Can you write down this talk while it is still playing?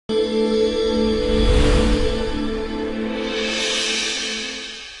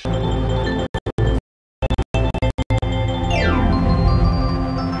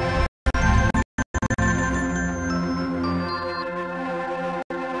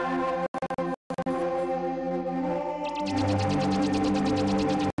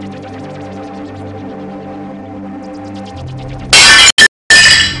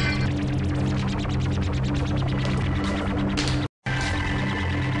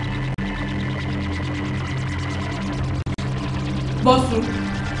Bọ́sùn.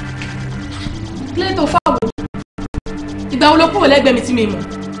 Kílé tó fáwọ̀. Ìgbà wo ló kúrò lẹ́gbẹ̀ẹ́ mi tí mi mọ̀?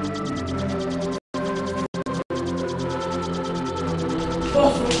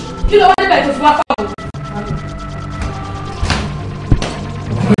 Bọ́sùn. Kí ló wá nígbà tó fi wá fáwọ̀?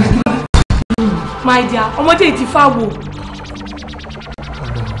 My dear, ọmọdé ti fáwọ̀.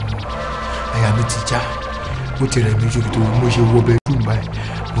 Àyà mi ti já. Mo ti rẹ̀ mí ju tó mo ṣe wọ bedroom báyìí.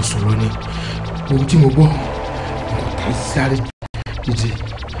 Mo sọ̀rọ̀ ni. Ohun tí mo gbọ́, mo sáré dìde.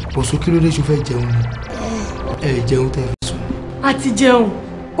 Mo sọ kí ló dé ṣó fẹ́ jẹun ni? Ẹ jẹun tẹ́ fi sùn. A ti jẹun.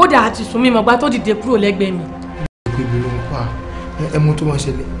 Kódà a ti sùn mi mọ̀gbà tó dìde kúrò lẹ́gbẹ̀ẹ́ mi. Ibi ló ń pa. Ẹ mú tó máa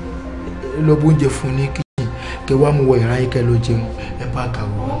ṣẹlẹ̀. Lọ bó oúnjẹ fún ní kitchen. Kẹ wá mú wọ yàrá yín kẹ lọ jẹun. Ẹ bá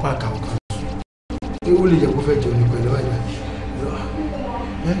kàwọ́ kan sùn. Ó lè jẹ́ kó fẹ́ jẹun ní pẹ̀lú àjà.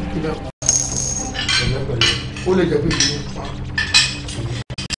 Ẹ kí lọ. Ó lè jẹ́ pé ìlú ń pa.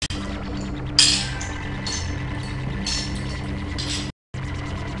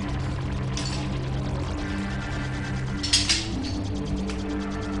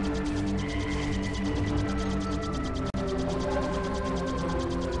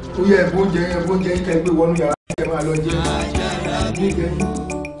 Ó yẹ ẹ̀bùn jẹ́ ká gbé wọnú yàrá ẹ̀ máa lọ jẹ́.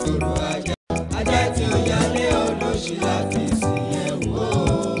 Ajá tí ó yálé olóṣì láti sìn ẹ̀ wò.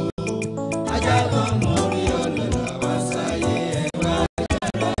 Ajá kan mọ̀ rí ọlọ́lá wá sáyé ẹ̀ wá.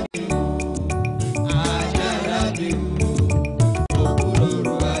 Ajá Rabiu,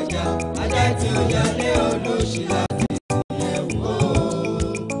 òkúròrò ajá. Ajá tí ó yálé olóṣì láti sìn ẹ̀ wò.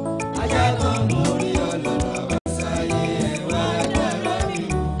 Ajá kan mọ̀ rí ọlọ́lá wá sáyé ẹ̀ wá.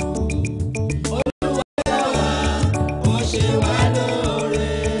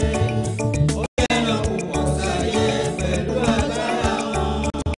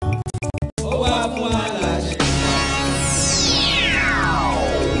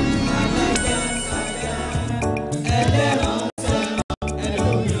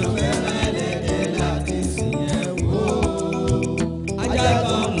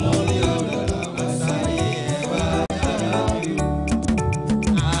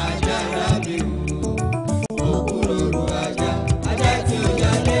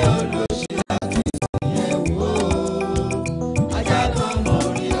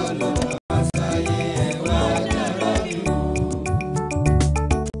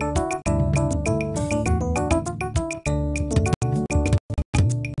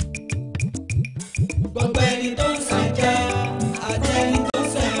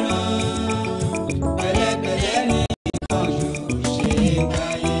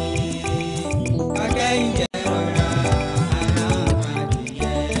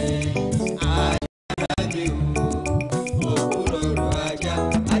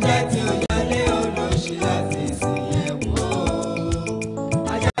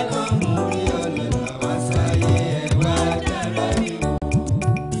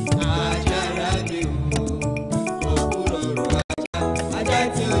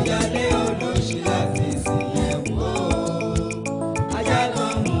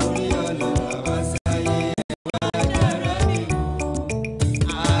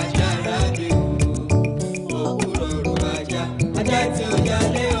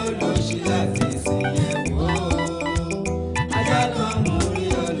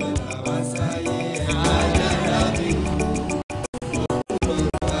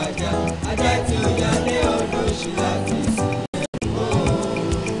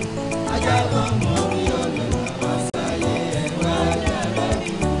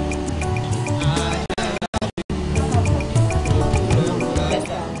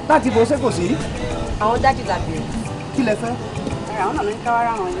 Láti bó ṣe kò sí. Àwọn dájú la bèrè. Kí lẹ fẹ́? Ẹ̀rọ àwọn náà ní ká wá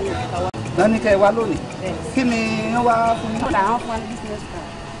ra àwọn ilé ìka wá. Náà ní kẹ́ ẹ wá lónìí. Kí ni wọ́n wá fún yín? Wọ́n làwọn fún business card.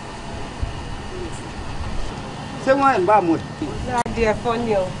 Ṣé wọ́n ẹ̀ ń bá a mọ̀ ẹ̀? Láti ẹ̀fọ́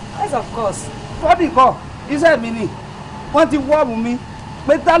ni o. Yes, of course. Fọ́dì kọ́, iṣẹ́ mi ni. Wọ́n ti wọ́ọ̀mù mi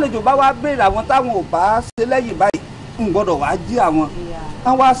pé tálejò bá wá béèrè àwọn táwọn ò bá ṣe lẹ́yìn báyìí ń gbọ́dọ̀ wá jí àwọn.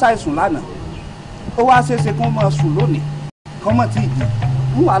 Wọ́n wá ṣàìsùn lánàá. Ó wá ṣeéṣe kí wọ́n máa sùn lónìí. Kọ́ mọ̀ tí ì di.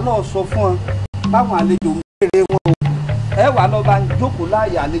 Ń wà lọ sọ fún ọ báwọn àlejò ń béèrè wọn o. Ẹ wà lọ bá ń jókòó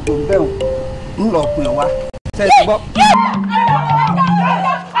láàyè àlejò ń bẹ̀rù. Ń lọ pin wá. Ṣé ẹ ti gbọ́?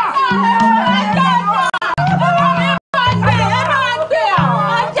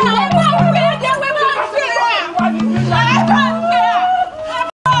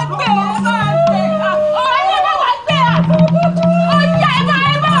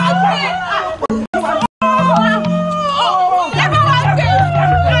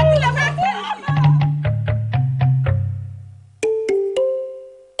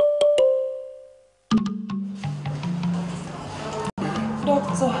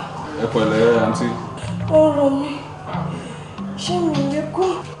 ṣé mi ò lè kú?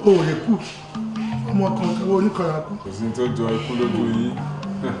 O ò lè kú. Ọmọ kan wo oníkanra kú. Kò sí tó jọ ikú lójú yín.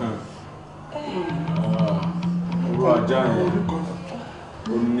 Irú ajá yẹn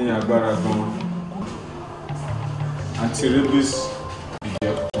ó ní agbára gan. Anti-rabies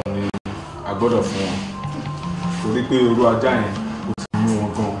injection ni a gbọ́dọ̀ fún wọn. Torí pé irú ajá yẹn kò sí mú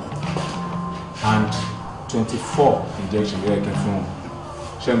wọn gan. And 24 injection ló yẹ kí n fún wọn.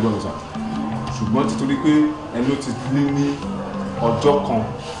 Ṣé ń gbọ́ mi sà? Ṣùgbọ́n títorí pé ẹni ló ti lé ní ọjọ́ kan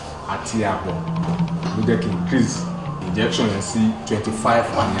àti àbọ̀ ló jẹ́ kí n increase injection yẹn sí 25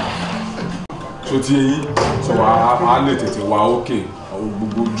 àníyàn. So ti èyí so a lè tètè wá òkè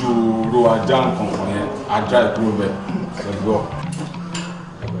gbogbo ojú oró ajá nǹkan kan yẹn ajá ìkúrò bẹ́ẹ̀ ṣẹ́gbọ́.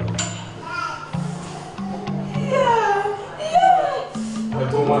 Ẹ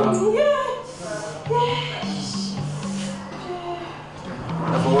tó wọ́n náà.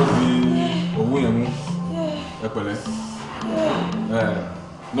 Ẹ fọwọ́ di owó yẹn mú. Ẹ pẹ̀lẹ́.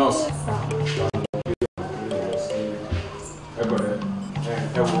 Nurse. Ẹ pẹ̀lẹ́.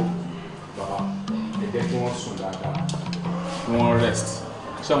 Ẹ wo bàbá ẹ jẹ́ kí wọ́n sùn dáadáa. Wọ́n rest.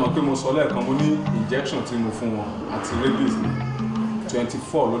 Ṣé àmọ́ pé mo sọ lẹ́ẹ̀kan mo ní injection tí mo fún wọn àti rabies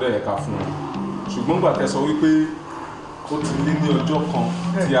 24 ló dẹ̀ yẹ ká fún wọn. Ṣùgbọ́n gbà tẹ́ sọ wípé ó ti lé ní ọjọ́ kan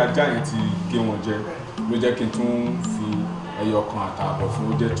tí ajá yẹn ti gé wọn jẹ ló jẹ́ kí n tún fi ẹyọ kan àtààbọ̀ fún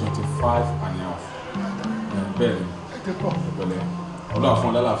ó jẹ́ 25 and a half. Bẹ́ẹ̀ ni ẹ pẹ̀lẹ́ ọlọ́wà fún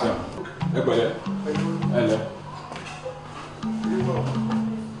ọlọ́láfíà ẹ pẹ̀lẹ́ ẹ lẹ.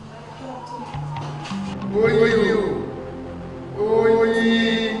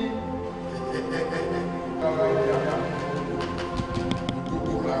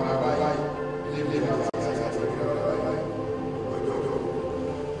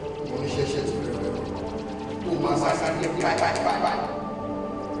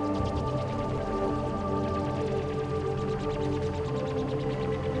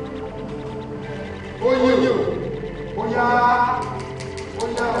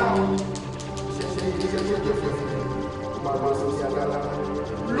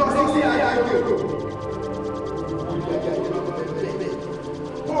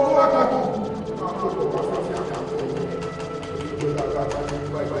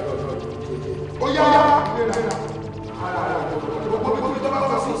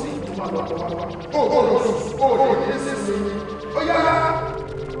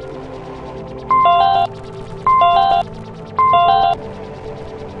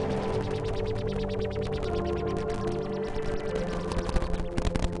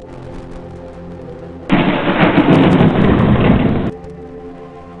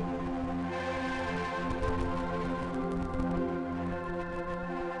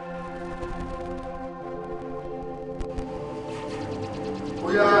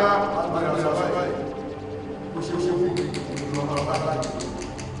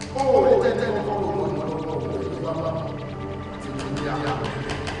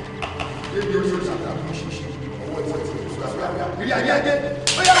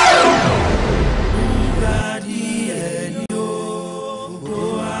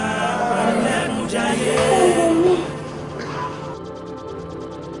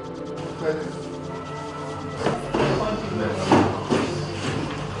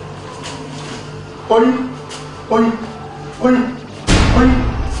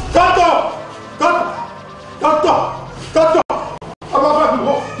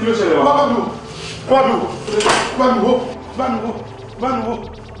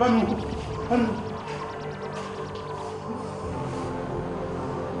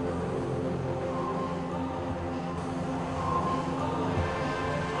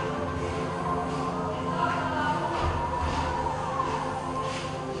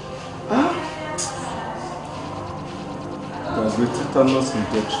 Tetanus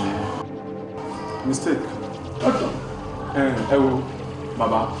injection. Mistake. Ẹ wo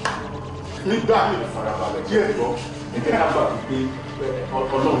bàbá. Nígbà ìfarabalẹ̀ jẹ́ gbọ́. Ẹgbẹ́ àgbà pé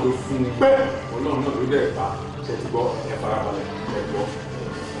Ọlọ́run ló fún un. Ọlọ́run náà ló dẹ̀ bá ṣe ti gbọ́ ìfarabalẹ̀ jẹ́ gbọ́.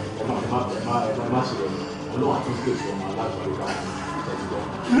 Ẹ má ṣe lọ. Ọlọ́run àti ìgbésí ọmọ alágbàlúkà ṣe ti gbọ́.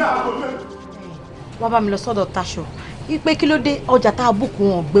 Wọ́n bá mi lọ sọ́dọ̀ Táṣọ. Ipe kí ló dé ọjà tá a bùkún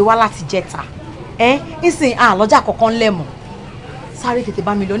wọn gbé wá láti jẹta. Ìsìn lọ́jà kọ̀ọ̀kan lẹ̀ mọ́. Sáré tètè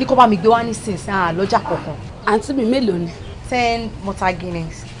bá mi lọ ní kó bá mi gbé wá nísinsìnyí lọ́jà kọ̀ọ̀kan. Àǹtí mi mélòó ni? 10 Malta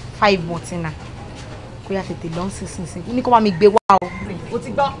Guinness 5 Maltina. Kó yá tètè lọ nísinsìnyí ní kó bá mi gbé wá o. O ti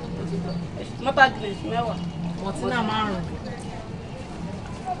gbọ́? Malta Guinness 10. Maltina 5.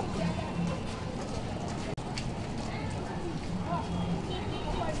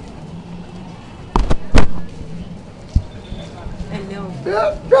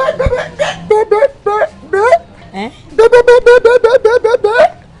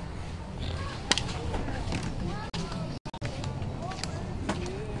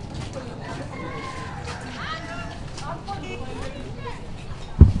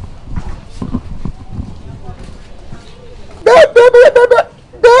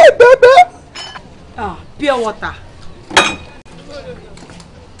 Pure water.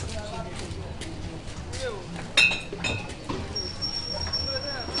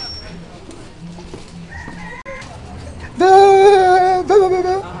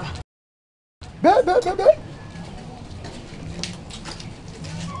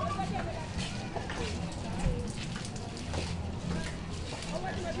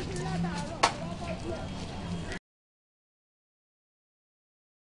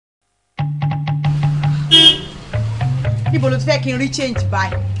 Níbo ló ti fẹ́ kí n rí change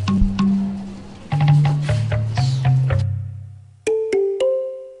báyìí?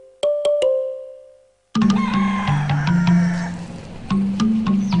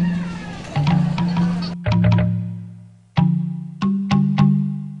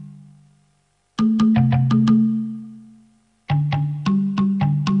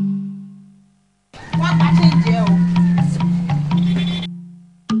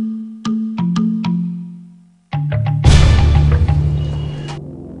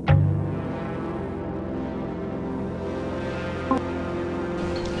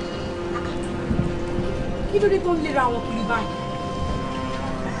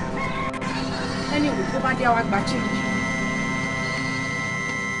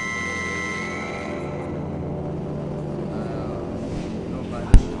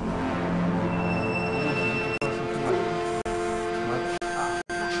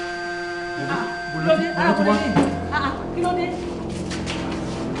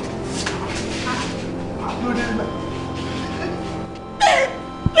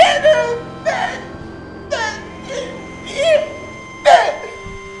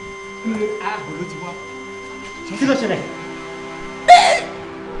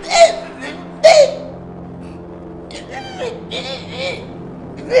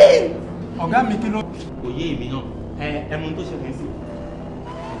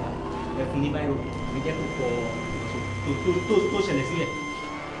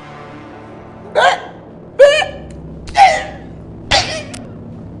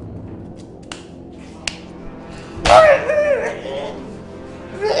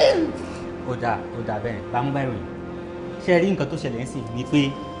 Ṣé rí nǹkan tó ṣẹlẹ̀ ń sìn ni pé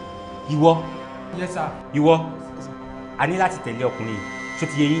ìwọ ìwọ a ní láti tẹ̀lé ọkùnrin yìí ṣó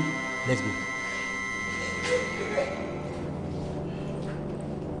ti yé yín let's go.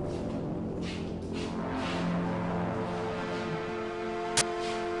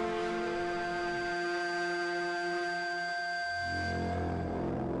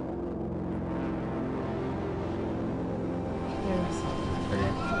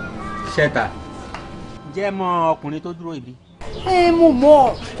 ṣẹ́ta jẹ́ mọ́ ọkùnrin tó dúró ibi. Mo mọ̀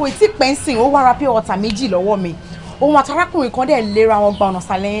kò tí pẹ́ńsìn ó wá ra pure water méjì lọ́wọ́ mi òun àtàrákùnrin kan dẹ̀ lera wọn gba ọ̀nà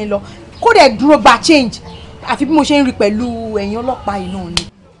sàlẹ̀ yẹn lọ kó dẹ̀ dúró gba change àfi bí mo ṣe ń rí pẹ̀lú ẹ̀yin ọlọ́pàá yìí náà ni.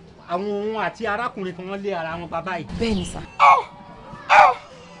 àwọn òun àti arákùnrin kan lé ara wọn bàbá yìí. bẹ́ẹ̀ ni sà.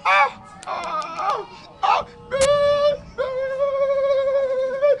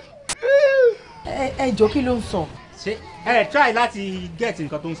 ẹ jọ kí ló ń sọ. ṣé ẹ try láti get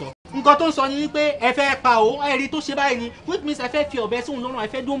nǹkan tó ń sọ. nǹkan tó ń sọ ni pé ẹ fẹ́ pa òun ẹ rí tó ṣe báyìí ni which means ẹ fẹ́ fi ọ̀bẹ sóun lọ́rùn ẹ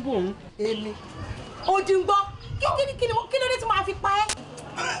fẹ́ dún bò òun. èmi ò dín gbọ́ kí ló dé tí màá fi pa ẹ́.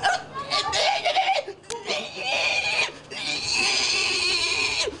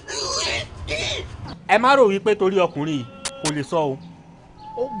 ẹ má rò wípé torí ọkùnrin yìí kò lè sọ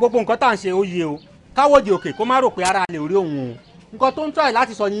o gbogbo nǹkan tá à ń ṣe ó yé o káwọ́dì òkè kó má rò pé ara lè orí òun o nǹkan tó ń tọ́ ẹ̀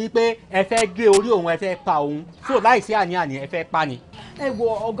láti sọ ni pé ẹ fẹ́ gé orí òun ẹ fẹ́ pa òun so láìsí àní-àní ẹ fẹ́ pa ni. ẹ wo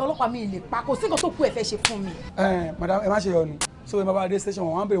ọ̀gá ọlọ́pàá mi lè pa kò sí nǹkan tó kù ẹ fẹ́ ṣe fún mi. madam ẹ má ṣe yọnu so ẹ má bá dé station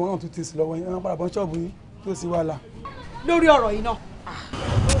wọn á bèrè wọn náà tún ti sí lọ́wọ́ yín ẹ má padà bọ́ ṣọ́ọ̀bù yín tó sì wàhálà. lórí ọ̀rọ̀ yìí náà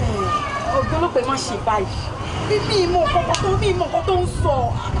ọ̀gá ọlọ́pàá má ṣe báyìí bí ìmọ̀ nǹkan tó ń sọ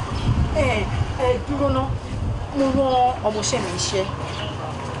dúró ná mo rán ọmọọṣẹ́ mi iṣẹ́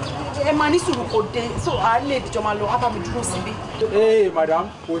ẹ máa ní sùúrù kò dé so a lè dìjọ máa lọ á bá mi dúró síbí. madam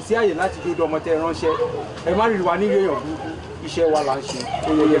kò sí àyè láti dúró ọmọ tẹ ránṣẹ́ ẹ má rí wa ní èèyàn burúkú iṣẹ́ wa là ń ṣe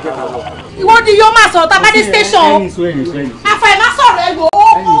ó yẹ kẹ́ ká lọ. ìwọ di yóò máa sọ̀rọ̀ tá a bá dé station o àfàìmá sọ̀rọ̀ ẹ̀ wò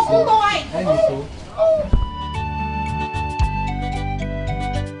ó tó wáyé.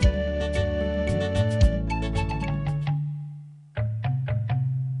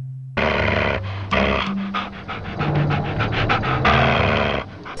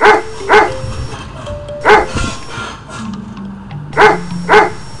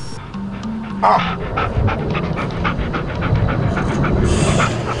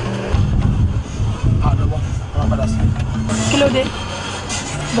 kí ló dé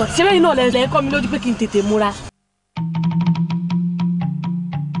bọ̀ sílẹ̀ yìí náà lẹ́sẹ̀ kọ́ mi lójú pé kí n tètè múra.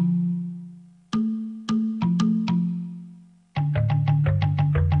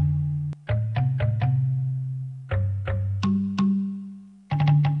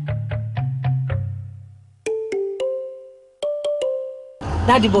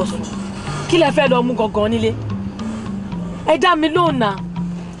 Daddy boss, kí lẹ fẹ́ lọ mú gangan nílé? Ẹ dá mi lóhùn náà.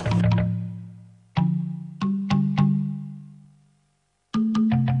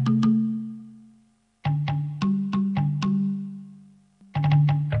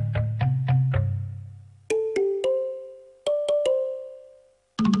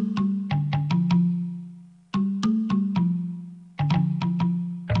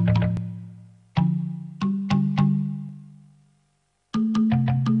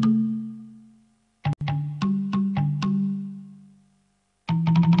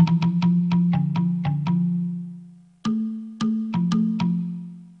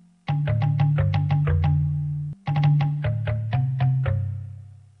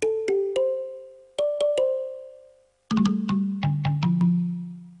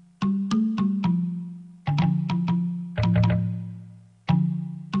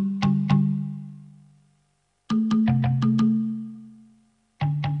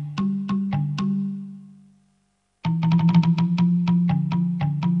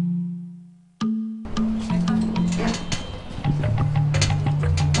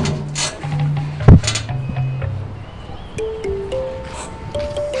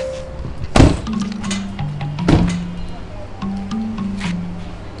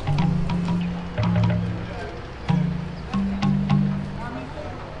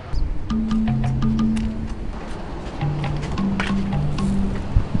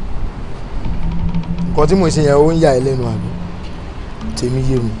 nǹkan tí mo ṣe yẹn ó ń yà ẹ́ lẹ́nu àbí tèmi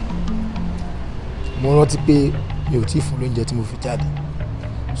yé mi mo rántí pé mi ò tí ì fún lóúnjẹ tí mo fi jáde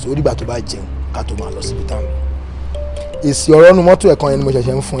sórí ìgbà tó bá jẹun ká tó máa lọ síbi táwọn èsì ọ̀rọ̀ nu mọ́tò ẹ̀kan yẹn ni mo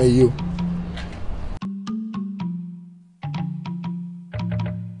ṣẹ̀ṣẹ̀ ń fún ẹ yìí o.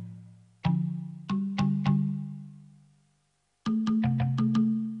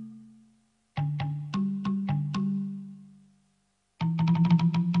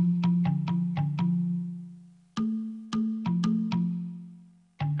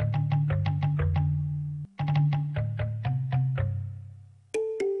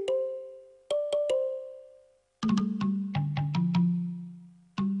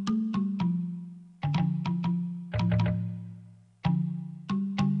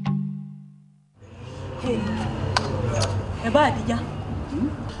 ẹ bá àdíjà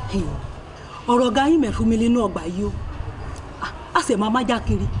ọ̀rọ̀ ọ̀gá yín mẹ́fún mi nínú ọgbà yìí o a sì máa má já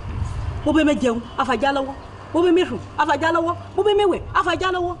kiri bó bẹ́ẹ̀ mẹ́jẹun afajá lọ́wọ́ bó bẹ́ẹ̀ mẹ́sùn afajá lọ́wọ́ bó bẹ́ẹ̀ mẹ́wẹ̀ afajá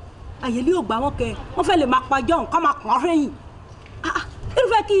lọ́wọ́ àyèlé ògbà wọn kẹ wọn fẹ́ lè máa pàjọ́ nǹkan máa kàn án rẹ́yìn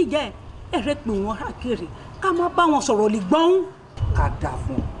irúfẹ́ kí ìjẹ́ ẹ̀rẹ́ pè wọ́n rákèrè ká má bá wọn sọ̀rọ̀ lè gbọ́n. ká dáa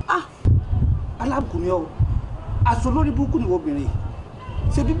fún ọ alágùnmí ọ aṣọ lórí burúkú ni obìnrin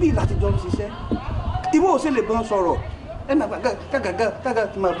ṣe bíbí ìlàtijọ́ ń ṣiṣẹ́ ìwọ ò sì lè bọ́n sọ̀rọ̀ ẹ máa gàgà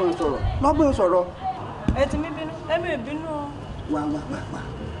tí máa bọ́n sọ̀rọ̀ lọ́gbọ́n sọ̀rọ̀. ẹ ti mí bínú ẹ mi ò bínú o. wá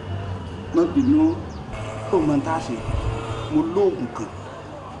má bínú ó mọ tá a ṣe mo lóògùn kan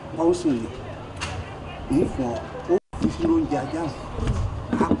wọ́n ó sì rè ń fún ọ ó fi sí lóúnjẹ ajá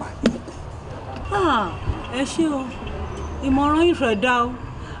á pàdé. ẹ ṣé o ìmọ̀ràn ìfẹ̀dá o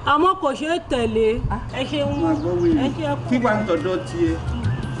àmọ́ kò ṣeé tẹ̀lé ẹ ṣeun ẹ ṣe kú. fíwá ń tọ̀dọ̀ tiẹ̀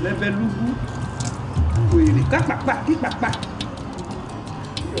lẹ́bẹ̀ lúgbú wèrè kápápá kípápá.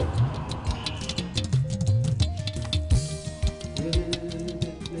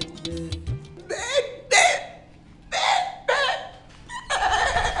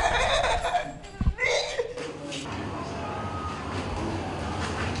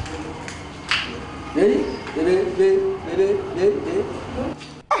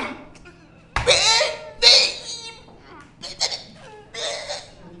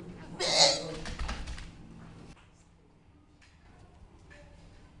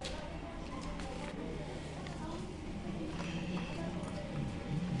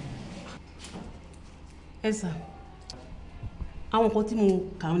 ẹ̀sà àwọn nǹkan tí mo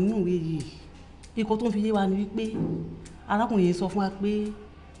kà nínú ìwé yìí nǹkan tó ń fi yé wa ni wípé arákùnrin yẹn sọ fún wa pé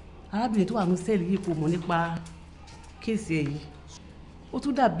arábìnrin tó wà ní sẹ́ẹ̀lì yìí kò mọ̀ nípa kéèsì ẹ̀ yìí ó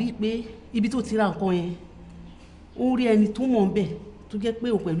tún dàbí pé ibi tó ti ra nǹkan yẹn ó rí ẹni tó mọ̀ ń bẹ̀ tó jẹ́ pé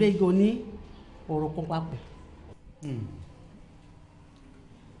òun pẹ̀lú ẹ̀yọ ní ọ̀rọ̀ kan papọ̀.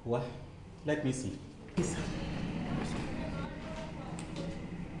 Well, let me see. Yes, sir.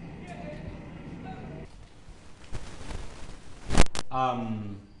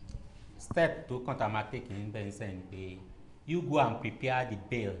 Step tó kàn tá a máa take in bẹ́ẹ̀ sẹ́yìn pé you go and prepare the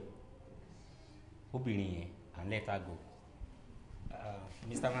bail obìnrin yẹn and let her go.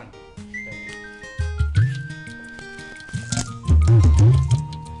 Mr. Man, thank you.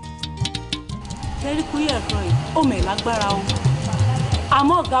 lẹ́rí kúrí ẹ̀fọ́ yìí ó mẹ̀ lágbára o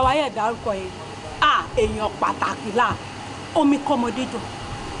àmọ́ ọ̀gá wa yẹ̀ dárúkọ yẹn èèyàn pàtàkì là omi kọ́mọdé jọ.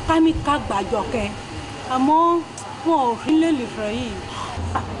 kámi ká gbàjọkẹ́ àmọ́ wọn ò rí lélẹ̀ fẹ́ yìí.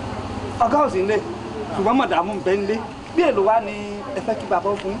 ọ̀gá ò sí nílé ṣùgbọ́n mọ̀dàmú bẹ́ẹ̀ nílé bí èlò wa ni ẹ fẹ́ kí bàbá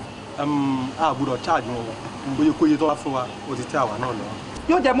ó fún. a gbọ́dọ̀ charge wọn kóyekóye tó wá fún wa ó ti tẹ́ àwa náà lọ.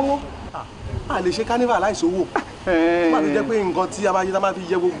 yóò jẹ mọ́wọ́. a lè ṣe carnival láìsówó má ti jẹ́ pé nǹkan tí a máa fi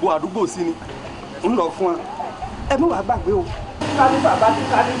yẹ gbogbo àdúgbò sí ni. ń lọ fún wa ẹ mú wàá gbàgbé o. kánífà bá ti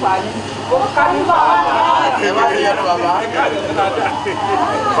kánífà yìí ó kánífà. ẹ má rí ẹnu bàbá.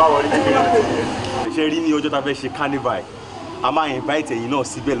 báwo ni ṣe rí ní ọjọ́ tá a fẹ́ ṣe carnival a máa invite ẹ̀yin náà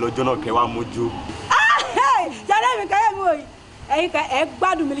síbẹ̀ lọ́jọ́ náà kẹ́ wá mójú. ṣáde mi kẹ́yẹ́ mi wò yìí ẹ̀yin kẹ́ ẹ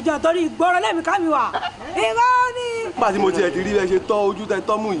gbádùn mi lìjọ́ torí ìgboro lẹ́mi ká mi wà. ìwọ ni. nígbà tí mo tiẹ̀ ti rí ẹ ṣe tọ́ ojú tẹ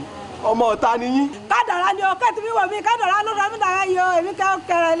tọ́ mú yìí ọmọ ọ̀tá ni yín. kádàrá ni o kẹ́tù mi wọ̀ mí kádàrá ló rọ mí dàrá yìí o èmi kẹ́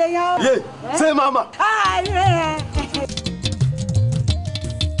kẹrẹ lè yan. yé ṣé màmá.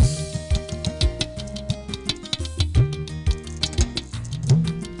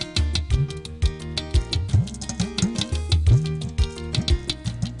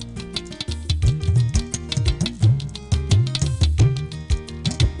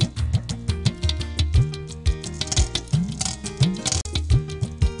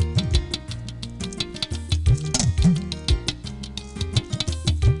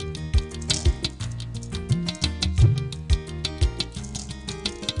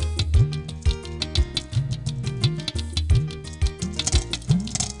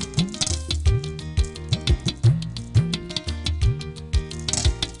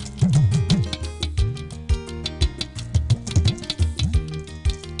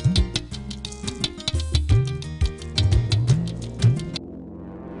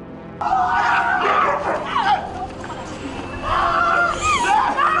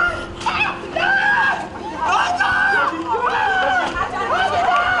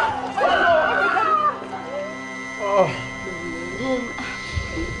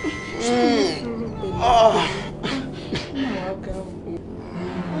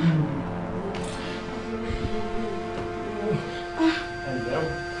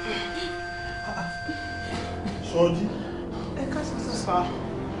 Sọ́jí. Ẹ ká sọ sá.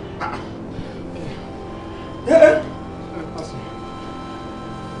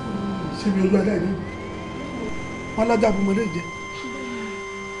 Ṣé mi ojú alẹ́ ní? Wọ́n lájà fún ọmọdé jẹ.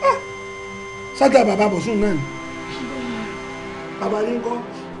 Sájà bàbá Bọ̀sùn náà ni. Bàbá yín kọ́.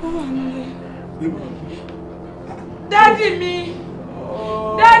 Ó wà nílé. Dádì mi!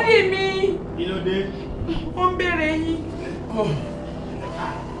 Dádì mi! Kí ló dé? Ó ń béèrè yín.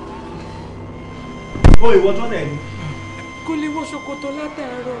 Ó ìwọ tó tẹ̀ ní. Kò lè wọ ṣòkòtò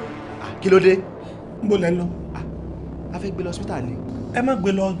látàárọ̀. Kí ló dé? Ń bò lẹ́ lọ. A fẹ́ gbé lọ hospital ni. Ẹ má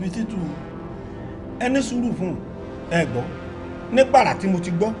gbé lọ hospital. Ẹ ní sùúrù fún ẹ gbọ́. Ní pàrà tí mo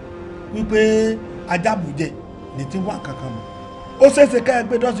ti gbọ́ wípé ajábùjẹ ní ti wà kankan mọ́. Ó ṣeéṣe ká ẹ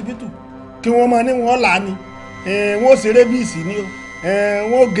gbé lọ hospital kí wọ́n máa ní wọ́n là á ni. Wọ́n ṣe rébíìsì ni o.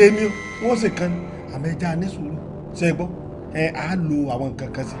 Wọ́n gé ni o. Wọ́n ṣe kan ni. Àmẹ́jà ní sùúrù. Ṣé ẹ gbọ́? Á lo àwọn nǹkan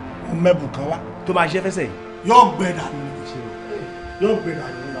kan sí. Wọ́n mẹ́bù kan wá. Tó máa ṣiṣẹ́ fẹsẹ̀ yìí. Yóò gbẹ dànù. Yóò gbẹ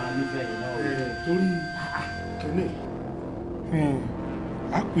dànù. Torí kìíní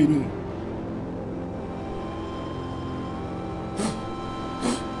a pè ní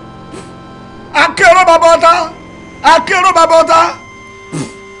akérò bàbá ọ̀tá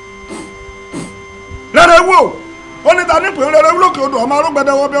rere wo ó ní ta ní pè rere lókè odò ọmọ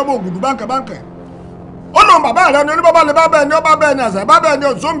arúgbẹdẹ wọ bí ọmọ ògùdù bánkẹ ó lóun bàbá rẹ ni oníbàbá lè bá bẹ́ẹ̀ ni ọba bẹ́ẹ̀ ni àṣà bá bẹ́ẹ̀ ni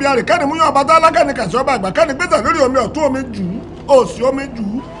òṣòǹbí àrè kẹ́ni múyàn ọba tá lákẹ́ni kàṣí ọba àgbà kẹ́ni gbèsè lórí omi ọ̀tún omi jù ú òsì omi jù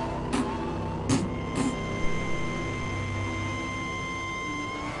ú.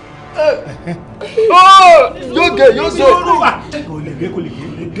 Yóò gé kò lè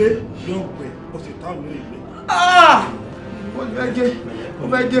gé yóò gbẹ ó sì táwọn lórí ìgbé. ó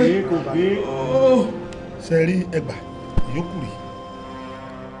fẹ́ gé kò gé. Ṣe rí ẹgbà yòókù rí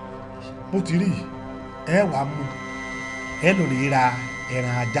bó ti rí ẹ wàá mú ẹ lò lè ra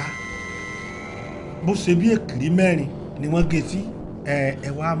ẹran ajá bó ṣe bí èkìrí mẹ́rin ni wọ́n gé sí ẹ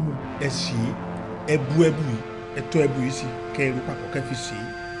wàá mú ẹ sì ẹbu yìí ẹ tọ́ ẹbu yìí sí kẹ́ ẹ rú papọ̀ kẹ́ fi sè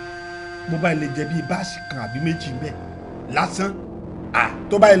é bó bá lè jẹ bíi báàsì kan àbí méjì bẹ́ẹ̀ lásán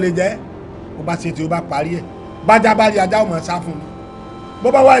tó bá lè jẹ bó bá ṣe tí ó bá parí ẹ̀ bájá bá rí ajá ó máa sá fún mi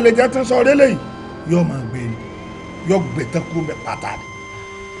bó bá wà lè jẹ tí ń sọ ọ̀rẹ́ lẹ́yìn yóò máa gbé ni yóò gbé tán kúrò mẹ́ pátá ni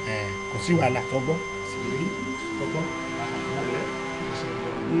kò sí wàhálà tọgbọ́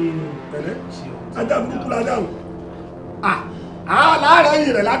pẹ̀lẹ́ ajá burúkú lajá o àwọn làárẹ̀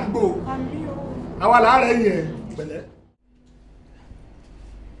yìí rẹ̀ ládùúgbò àwọn làárẹ̀ yìí rẹ̀ pẹ̀lẹ́.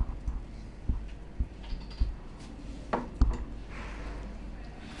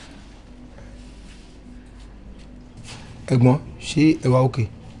 ẹ̀gbọ́n ṣé ẹ wà òkè.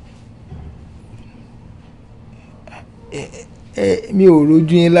 mi ò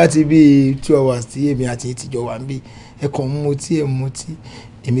rojú yín láti bíi 2 hours tí èmi àti yín ti jọ wà ń bí ẹ kàn mú tí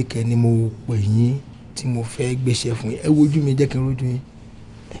èmi kẹ́ ni mo pè yín tí mo fẹ́ gbéṣẹ́ fún yín ẹ wojú mi jẹ́ kí n rojú yín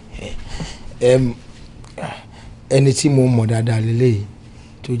ẹni tí mo mọ̀ dáadáa lélẹ́yìí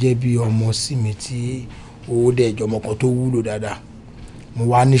tó jẹ́ bí ọmọ sí mi tí owó dẹ̀ jọ ọmọ kan tó wúlò dáadáa mo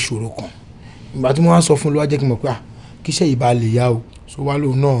wá níṣòro kan ìgbà tí mo wá sọ fún ló wá jẹ́ kí n mọ̀ pé kíṣẹ́ yìí bá lè yá o so wá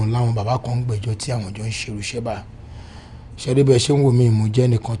lóun náà láwọn bàbá kan ń gbẹ́jọ́ tí àwọn jọ ń ṣerú iṣẹ́ báyìí ṣẹ́rí bẹ́ẹ̀ ṣé ń wò mí mo jẹ́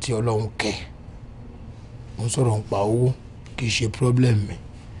nìkan tí Ọlọ́run kẹ́ mo ń sọ̀rọ̀ ń pa owó kì í ṣe problem mi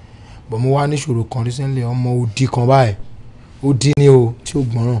bọ̀ mo wá níṣòro kan recently ọmọ odi kan báyìí ó dín ní o tí ó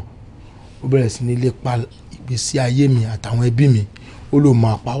gbọ́ràn ó bẹ̀rẹ̀ sí ní lépa ìgbésí ayé mi àtàwọn ẹbí mi ó lò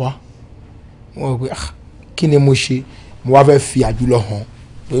máa pa wá wọ́n rò pé kí ni mo ṣe mo wá fẹ́ fi àjùlọ hàn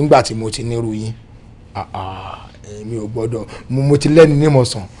pé nígbà tí mo ti nírú yín mi ò gbọ́dọ̀ mo ti lẹ́ni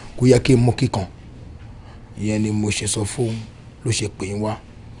nímọ̀sán kò yẹ kí n mú kíkan ìyẹn ni mo ṣe sọ fóun ló ṣe pè ń wá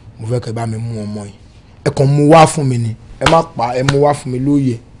mo fẹ́ kẹ́ bá mi mú ọmọ yìí ẹ kàn mú wá fún mi ni ẹ má pa ẹ mú wá fún mi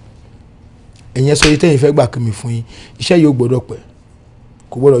lóye ẹ̀yẹn sọ yìí tẹ́yìn fẹ́ gbà kí mi fún yín iṣẹ́ yìí ò gbọ́dọ̀ pẹ́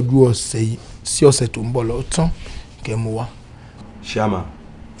kò gbọ́dọ̀ ju ọ̀sẹ̀ yìí sí ọ̀sẹ̀ tó ń bọ̀ lọ tán kẹ́ mú wá. Ṣáàmà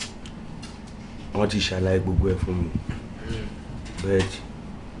wọ́n ti ṣàlàyé gbogbo ẹ̀ fún mi bẹ́ẹ̀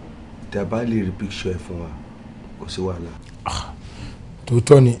tí a bá lè rí píkṣọ̀ ẹ̀ fún wa kò sí wàhálà.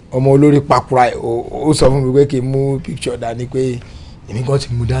 tòótọ́ ni ọmọ olórí pakura ẹ̀ ó sọ fún mi pé kí n mú píkṣọ̀ dání pé èmi kan ti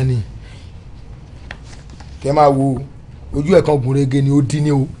mú dání kẹ́ máa wo ojú ẹ̀ kan gúnrégé ni ó dín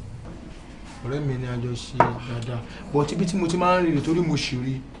ní o ọ̀rẹ́ mi ni a jọ ṣe dáadáa but ibi tí mo ti máa ń rìn torí mo ṣì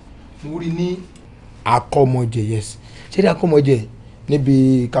rí mo rí ní akọ́mọjẹ yes ṣé ní akọ́mọjẹ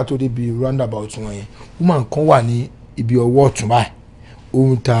níbi kátó débi roundabout wọn yẹn woman kan wà ní ibi ọwọ́ ọ̀tún báyìí ó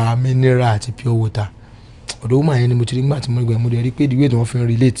ń ta mineral àti pure water ọ̀dọ̀ woman yẹn ni mo ti rí nígbà tí mo gbẹ̀ mo dẹ̀ rí pé ìdíwé tí wọ́n fi ń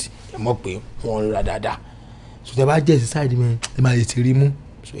relate ẹ mọ̀ pé wọ́n ń ra dáadáa so tẹ bá jẹ́ sí side mi ẹ máa lè ti rí mú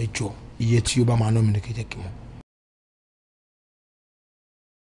so ẹ jọ iye tí ó bá máa ná mi ní kéjẹ́ kí n mọ̀.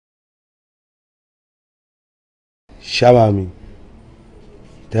 Ṣáàmà mi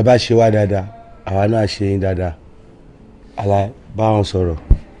tẹ bá ṣe wá dáadáa àwa náà ṣe yín dáadáa aláì bá wọn sọ̀rọ̀.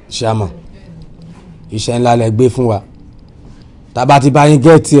 Ṣáàmà iṣẹ́ ńlá lẹ gbé fún wa tá bá ti bá yín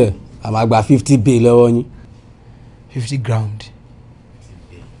gẹ́ẹ̀tì ẹ̀ a máa gba 50 bay lọ́wọ́ yín. 50 grand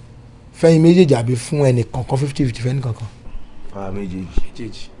fẹ́yìn méjèèjì àbí fún ẹnì kankan 50-50 fẹ́ni kankan.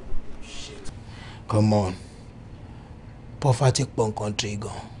 méjèèjì. come on poverty pọ̀ country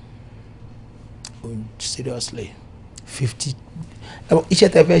gan seriously 50 iṣẹ́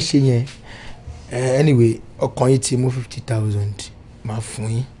tẹ́ fẹ́ ṣe yẹn anyway ọkàn yìí ti mú 50,000 máa fún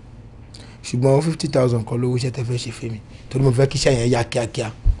yín ṣùgbọ́n 50,000 kan lówó iṣẹ́ tẹ́ fẹ́ ṣe fún mi torí mo fẹ́ kí iṣẹ́ yẹn yá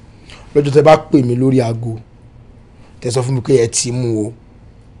kíákíá lọ́jọ́ tẹ́ bá pè mí lórí aago tẹ́ sọ fún mi pé ẹ ti mú o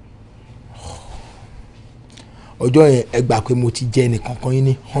ọjọ́ yẹn ẹ gbà pé mo ti jẹ́ ẹnìkankan yín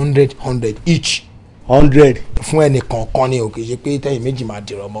ní 100 each 100 fún ẹnìkankan ni o kì í ṣe pé tẹ́yìn méjì máa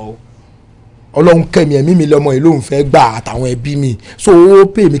dìrọ̀ mọ́ o ọlọ́run kẹ́mi ẹ̀mí mi lọ́mọ yìí lóun fẹ́ gbà àtàwọn ẹbí mi so ó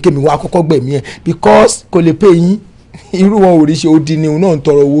pè mí kémi wá kọ́kọ́ gbẹ̀mí ẹ̀ because kò lè pè yín irú wọn ò rí ṣe ó di ni òun náà ń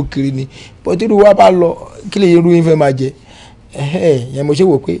tọrọ owó kiri ni but irú wa bá lọ kí lè irú yín fẹ́ máa jẹ yẹn mo ṣe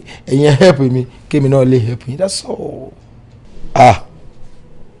wò pé ẹ̀yin help mi kémi náà lè help yín that's all.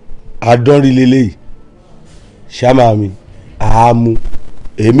 àdánrí lélẹ́yìí Ṣáàmà mi àámu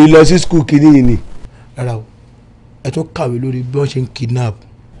èmi lọ sí skul kìíní yìí ni. rárá o ẹ tún kàwé lórí bí wọ́n ṣe ń kidnap.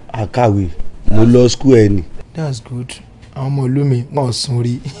 àkàwé mo lọ skul ẹ ni. that's good àwọn ọmọ ìlú mi wọ́n sùn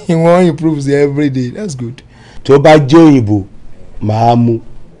rí wọ́n improve every day that's good. tó bá jẹ́ òyìnbó màá mu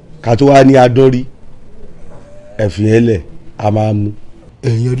ká tó wá ní adọ́rí ẹ̀fìn ẹlẹ̀ a máa mu.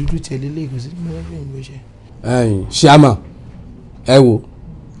 èèyàn dúdú tiẹ̀ lélẹ́yìí kò sí ní mẹ́fẹ́ ìlú ṣe. Ṣáàmà ẹ wò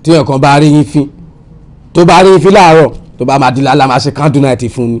tí ẹ̀kan bá rí yín fín tó bá rí yín fín láàárọ̀ tó bá máa di lálá máa ṣe kándùn náà ti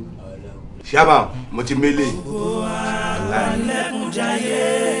fún ni. Ṣáàmà mo ti mélé.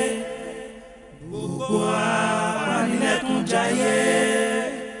 gbogbo apanilẹ́kúnjayé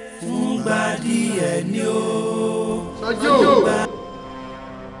fúngbà díẹ̀ ni ó. sọjọ́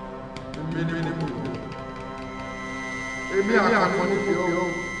èmi àkàkọ́ ní fi ọ́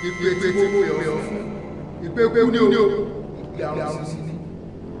ìpè tí mo pè ọ́ fún ìpè kú ní o ìpè àrùn sí ni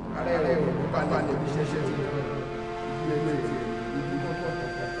ara ẹ̀ ò bá lè ní ṣẹ́ṣẹ́ tí ó yẹ ilé ìfẹ́ ìlú náà tó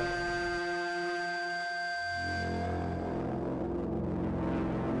kọ̀ọ̀kan.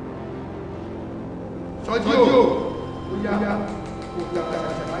 sọjí o ó yá kó gbà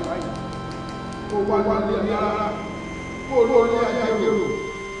àṣà báyìí kó wá lé ara kó lórí ayélujára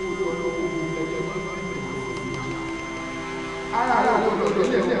kó lórí ara wọn lọ́dọ̀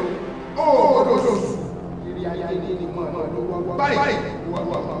lẹ́lẹ́ o ó gbọ́dọ̀ sùn ìrìn ayé ní mọ̀ náà lọ́wọ́ báyìí wà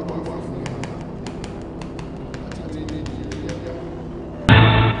fún mi.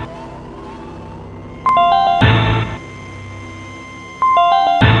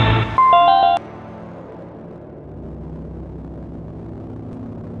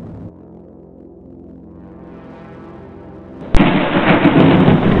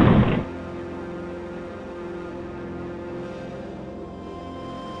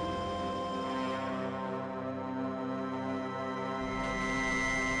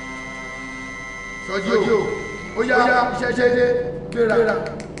 sọjí o ó yá iṣẹ́ dé gbéra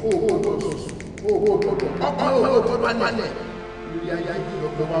o gbọ́dọ̀ ọkọ o gbọ́dọ̀ wálẹ̀ lórí ayé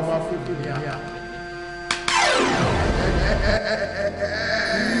ìlọ́gbọ́n wa máa fún mi ní àyà.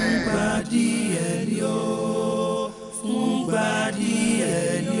 Fúngbà díẹ̀ ni ó, fúngbà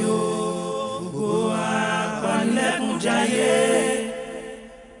díẹ̀ ni ó, gbogbo apanilẹ́kúnjayé,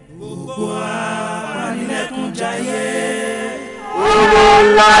 gbogbo apanilẹ́kúnjayé. Oró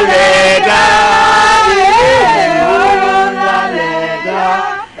ńlá lẹ̀dá, oró ńlá lẹ̀dá,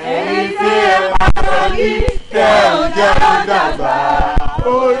 ẹ̀yin tí ẹ pàtó yìí tẹ̀ ọ́ jẹ́ ó dàgbà.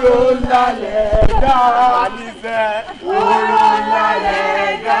 Oró ńlá lẹ̀dá, àníṣe. Oró ńlá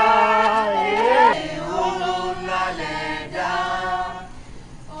lẹ̀dá, oró ńlá lẹ̀dá,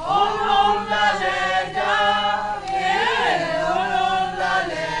 oró ńlá lẹ̀dá, oró ńlá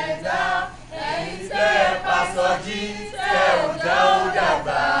lẹ̀dá, ẹ̀yin tí ẹ pàtó yìí tẹ̀ ọ́ jẹ́ ó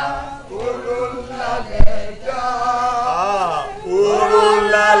dàgbà. Oró ńlá lẹ̀dá, oró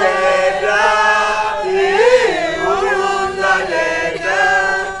ńlá lẹ̀dá, oró ńlá lẹ̀dá,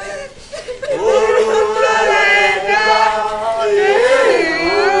 oró ńlá lẹ̀dá,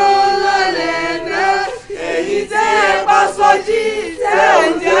 oró ńlá lẹ̀dá, ẹ̀yin tí ẹ pa sọ́jí tẹ̀ ọ́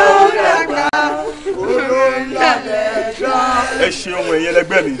jẹ́ ó dàgbà. Oró ńlá lẹ̀dá. Ẹ ṣe ohun ẹ̀yẹ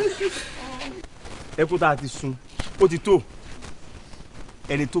lẹgbẹ́ mi ẹkún tá a ti sun ó ti tó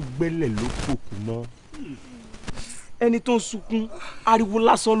ẹni tó gbẹ́lẹ̀ ló fòkú mọ́ ẹni tó ń sunkún ariwo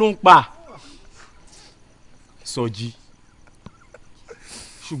lásán ló ń pa Sọjí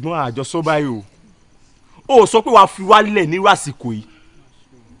ṣùgbọ́n àjọsọ báyìí o sọ pé wàá fi wálẹ̀ nírú àsìkò yìí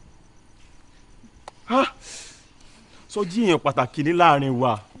Sọjí èèyàn pàtàkì ní láàrin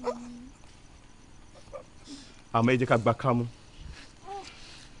wa àmọ́ ẹ jẹ́ ká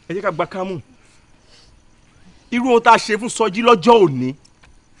gba kámú irú ohun tá a ṣe fún Sọjí lọ́jọ́ òní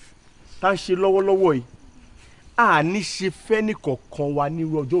tá a ń ṣe lọ́wọ́lọ́wọ́ yìí àní ṣe fẹ́ni kọ̀ọ̀kan wa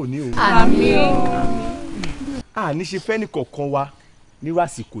nírú ọjọ́ òní o. Àmín. àní ṣe fẹ́ni kọ̀ọ̀kan wa nírú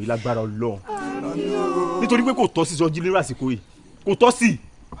àsìkò yìí lágbára Ọlọ́run nítorí pé kò tọ́ sí Sọjí nírú àsìkò yìí kò tọ́ sí.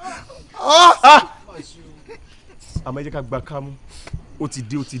 àmọ́ ẹ jẹ́ ká gba kámú ó ti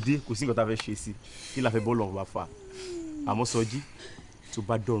dé kò sí nǹkan tá a fẹ́ ṣe sí kí la fẹ́ bọ́ lọ́run wá fà àmọ́ Sọjí tó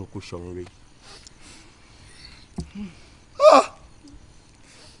bá dọ̀run kó ṣọ̀run rẹ̀.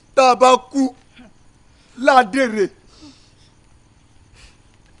 tá a bá kú ládèrè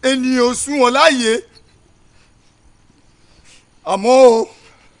ènìyàn sún wọn láàyè àmọ́ o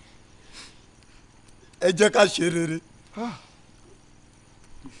ẹ jẹ́ ká ṣe rere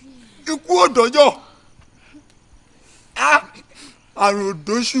ikú òdòjọ́ àrùn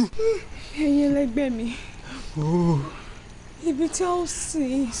òdòṣù. ẹ̀yin ẹlẹgbẹ́ mi ibi tí a ó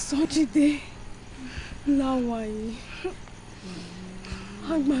sìn Sọjí dé láwa yìí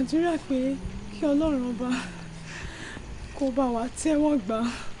a gbàdúrà pé kí Ọlọ́run ọba kó bá wa tẹ́wọ́ gbà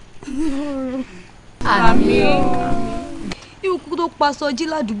lọ́rùn. Àmín. Ikú tó pa Sọjí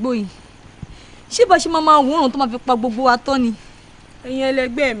ládùúgbò yìí ṣé bá ṣe máa wòran tó máa fi pa gbogbo wa tán ni. ẹ̀yin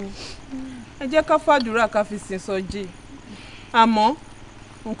ẹlẹgbẹ́ mi ẹ jẹ́ ká fàdúrà ká fi sìn Sọjí àmọ́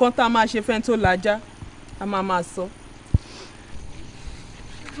nǹkan tá a máa ṣe fẹ́ tó làjá a máa sọ.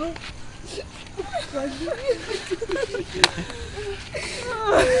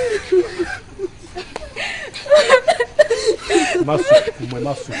 má sunkún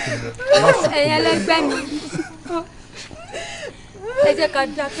mọ́. ẹ̀yin ẹlẹgbẹ́ mi ẹ jẹ́ ká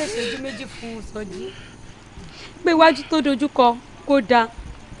dá kẹ́sìọ́jú méjì fún Sọjí pé iwájú tó dojú kọ kó dáa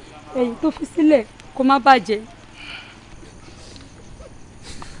ẹ̀yìn tó fi sílẹ̀ kó má bàjẹ́.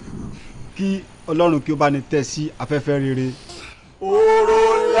 kí Ọlọ́run kí ó bá ní tẹ́ sí afẹ́fẹ́ rere. Oró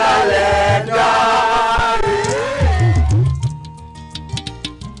ńlá lẹ̀dá.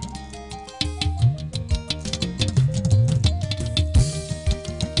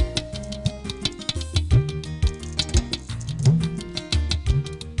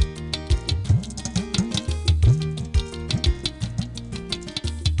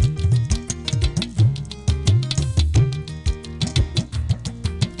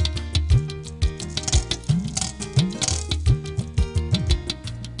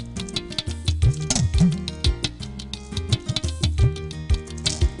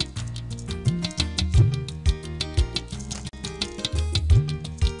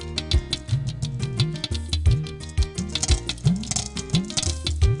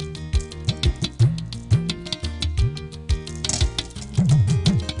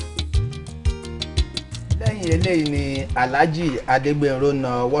 eléyìí ni Alhaji Adégbénró na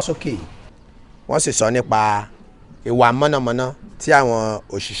ọwọ́ sókè wọ́n sì sọ nípa ìwà mọ̀nàmọ́ná tí àwọn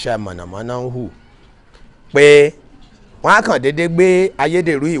òṣìṣẹ́ mọ̀nàmọ́ná ń hù pé wọ́n á kàn déédéé gbé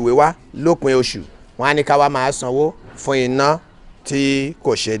ayédèrú ìwé wá lópin oṣù wọ́n á ní ká wá máa sanwó fún iná tí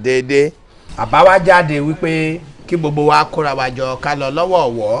kò ṣe déédéé. àbá wa jáde wípé kí gbogbo wa kóra wa jọ ká lọ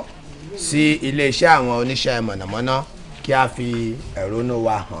lọ́wọ̀ọ̀wọ́ sí iléeṣẹ́ àwọn oníṣẹ́ mọ̀nàmọ́ná kí a fi ẹ̀rúnú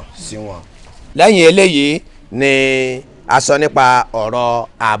wa hàn sí wọn. lẹ́yìn eléyìí ni a sọ nípa ọ̀rọ̀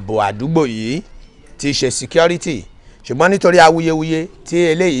ààbò àdúgbò yìí tí í ṣe security ṣùgbọ́n nítorí awuyewuye tí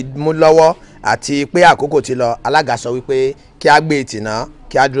eléyìí mú lọ́wọ́ àti pé àkókò ti lọ alága sọ wípé kí a gbé ìtìná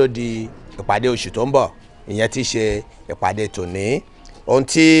kí a dúró di ìpàdé oṣù tó ń bọ̀ ìyẹn tí í ṣe ìpàdé tòní ohun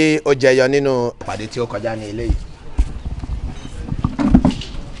tí ó jẹyọ nínú ìpàdé tí ó kọjá ní eléyìí.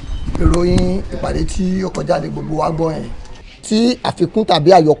 ìròyìn ìpàdé tí ó kọjá ní gbogbo wa gbọ́ yẹn tí àfikún tàbí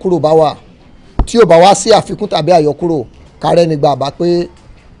àyọkúrò bá wà tí ò bá wá sí àfikún tàbí àyọkúrò kárẹ́ nígbà bá pé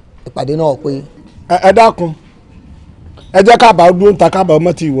ìpàdé náà pé. ẹ dákun ẹ jẹ́ kábàá dúró ń ta kábàá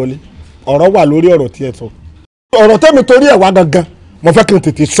ọmọ tí ì wọlé ọ̀rọ̀ wà lórí ọ̀rọ̀ tí ẹ sọ ọ̀rọ̀ tẹ́mi torí ẹ̀ wá gangan mo fẹ́ kí n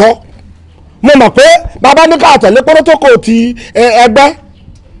tètè sọ mo mọ̀ pé bàbá ní ká àtẹ̀lé protocol ti ẹgbẹ́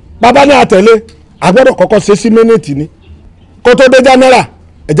bàbá ní àtẹ̀lé àgbẹ̀dọ̀ kọ́kọ́ ṣe sí mínítì ni kó tó dé jẹ́nẹ́rà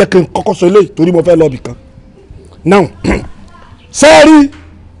ẹ jẹ́ kí n kọ́kọ́ sọ eléyìí torí mo fẹ́ lọ bìkan now sẹ́ẹ̀rí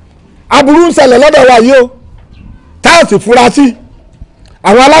aburú ń ṣẹlẹ̀ lọ́dọ̀ wa yìí o táàsì fura sí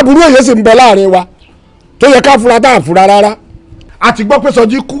àwọn aláburú èyí sì ń bẹ láàrin wa tó yẹ ká fura tá à ń fura rárá a ti gbọ́ pé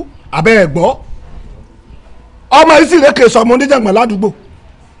Sọjí kú àbẹ́ ẹ̀ gbọ́ ọmọ yìí sì lékè sọmọ oníjàngbọ̀n ládùúgbò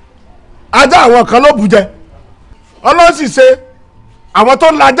ajá àwọn kan ló bù jẹ ọlọ́run sì ṣe àwọn tó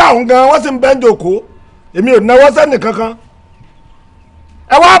ń lajá òun gan wọ́n sì ń bẹ́ ń jòkó èmi ò náwó sẹ́nì kankan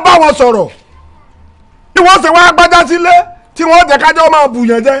ẹ wá bá wọn sọ̀rọ̀ bí wọ́n ṣe wá gbájá sílé tí wọ́n jẹ́ kájọ́ máa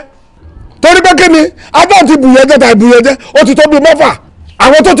bùyàn jẹ torí pé kí ni ajá ti bùyàn jẹ tàbí bùyàn jẹ ó ti tó bí mẹ́fà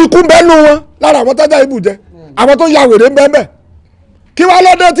àwọn tó ti kú bẹ́ẹ̀ nù wọn lára àwọn tájà ibù jẹ àwọn tó ya wèrè ń bẹ́ẹ̀ bẹ́ẹ̀ kí wàá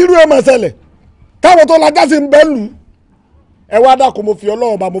lọ́dẹ tí irú ẹ̀ máa ṣẹlẹ̀ táwọn tó lajá sí ń bẹ́ẹ̀ lù ẹ wá dákun mo fi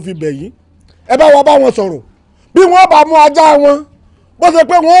Ọlọ́run bá mo fi bẹ̀ yín ẹ bá wa bá wọn sọ̀rọ̀ bí wọ́n bá mú ajá wọn bó ṣe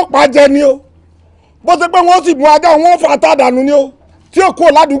pé wọ́n pa jẹ ni o bó ṣe pé wọ́n sì mú ajá wọn fà tá dànù ni o tí ó kú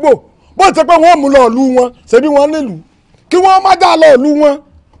ládùúgbò bó ṣe pé wọ́n mú lọ ìlú wọn ṣebí wọ́n nílùú kí wọ́n má já lọ ìlú wọn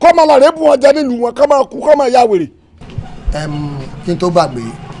kọ́ máa lọ rẹ́ bù wọn jẹ nílùú wọn kọ́ máa kú kọ́ máa ya wèrè. kí n tó gbàgbé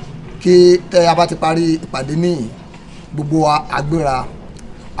kí tẹ́ a bá ti parí ìpàdé níyìn gbogbo agbéra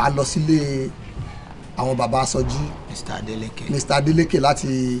a lọ sílé àwọn bàbá Sọjí Mr. Adeleke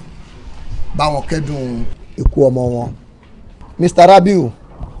láti bá wọn kẹ́dùn ikú ọmọ wọn. Mr. Rabiu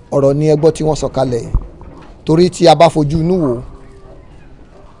ọ̀rọ̀ ní ẹgbọ́ tí wọ́n sọ kalẹ̀ torí tí a bá fojú inú wò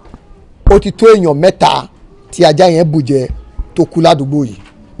ó ti tó èèyàn mẹ́ta tí ajá yẹn bùjẹ tó kú ládùúgbò yìí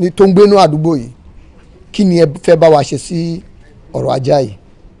ní tó ń gbénú àdúgbò yìí kí ni ẹ fẹ́ bá wa ṣe sí ọ̀rọ̀ ajá yìí.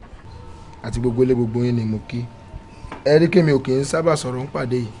 àti gbogbo ilé gbogbo yín ni mo kí ẹ rí kémi ò kì í sábà sọ̀rọ̀ ń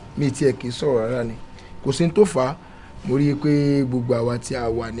pàdé yìí mi tiẹ̀ kì í sọ̀rọ̀ rárá ni kò sí ní tó fà á mo rí i pé gbogbo àwa tí a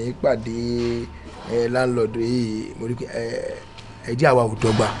wà ní pàdé láńlọ́ọ̀dù yìí mo rí i pé ẹ̀jẹ̀ àwa ò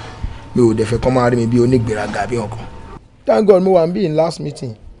dọ́gba mi ò dẹ̀ fẹ́ kọ́ máa rí mi bí onígbèraga bí ọkàn. Thank God mo wà ń bí in last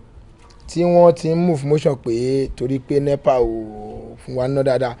meeting tí wọ́n ti ń move motion pé torí pé NEPA ò fún wa ná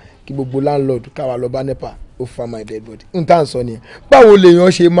dáadáa kí gbogbo landlord káwa lọ bá NEPA ó fa my dead body n tá à ń sọ nìyẹn báwo lèèyàn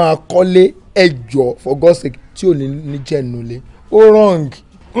ṣe máa kọ́lé ẹjọ́ for God's sake tí ò ní jẹ́nu lé ó wrong.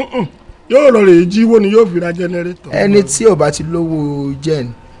 yóò lọ rèé jíwó ni yóò fi ra jẹnẹrétọ̀. ẹni tí ò bá ti lówó jẹ́n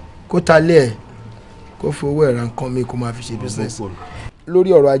kó talé ẹ̀ kó fi owó ẹ̀rà nǹkan mi kó máa fi ṣe business.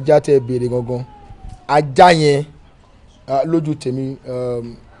 lórí ọ̀rọ̀ ajá tẹ́ béèrè gangan ajá yẹn lójú tèmi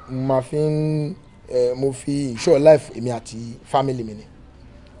mo fi insure life èmi àti family mi ni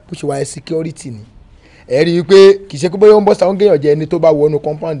bó ṣe wáyé security ni ẹ rí i pé kì í ṣe pé bóyá ó ń bọ́ sáwọn géèyàn jẹ ẹni tó bá wọnú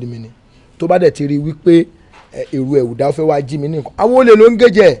compound mi ni tó bá dẹ̀ ti rí i wípé èrò ẹ̀wùdá fẹ́ wá jí mi ní nǹkan àwọn olè ló ń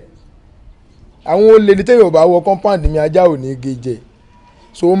gèjè àwọn olè ní tẹ́yìn ò bá wọ compound mi ajá ò ní gèjè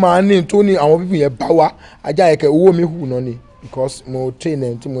so ó máa ní tó ní àwọn pípì yẹn bá wá ajá yẹn kẹ owó mi hù náà ni because mo train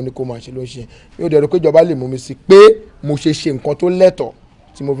ẹ̀ tí mo ní kó máa ṣe ló ń ṣe yóò dẹ̀ rò pé ìjọba lè mú mi sí pé mo ṣe nǹkan tó lẹ́tọ̀ọ́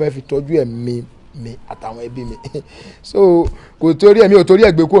tí mo fẹ́ fi tọ́jú ẹ̀mí mi àtàwọn ẹbí mi so kò torí ẹ̀mí ò torí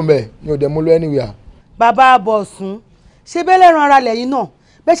ẹ̀gbẹ́ kò mẹ́ mi ò dẹ̀ mú lọ anywhere. bàbá Bọ̀sùn ṣe bẹ́ẹ̀ lẹ́ran ara lẹ́yìn náà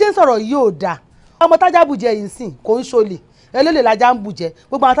bẹ́ẹ̀ ṣe ń sọ̀rọ̀ yìí ò dáa ọmọ tájà bùjẹ yìí sìn kò ń ṣolè ẹlẹ́lẹ̀ lajá ń bùjẹ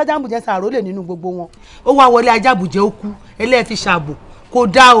gbogbo àwọn tájà ń bùjẹ sàrò lè nínú gbogbo wọn ó wá wọlé ajá bùjẹ ó kú ẹlẹ́ẹ̀ fi ṣàbò kò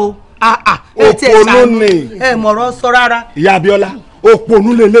dá o ẹ ti ẹ̀ ṣàánú ẹ mọ̀rọ̀ sọ rárá. ìyá Abíọ́lá òpònú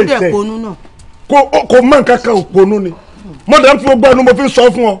lè lè tẹ kò mọ nǹkan kan òpònú ni mo dẹ̀ ń fi gbọ́ ẹnu mo fi sọ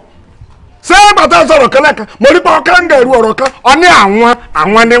fún ọ ṣé bàtà sọ̀rọ̀ kan lẹ́ẹ̀kan mo rí pa ọkàn ń dẹ̀rù ọ̀rọ̀ kan ọ ní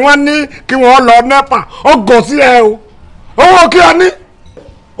àwọn ni wọ́n ní kí wọ́n lọ NEPA ó gọ̀ sí ẹ o owó kí ọ ní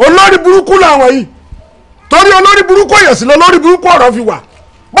olórí burúkú làwọn yìí torí olórí burúkú èyàn sí lọ lórí burúkú ọ̀rọ̀ fi wà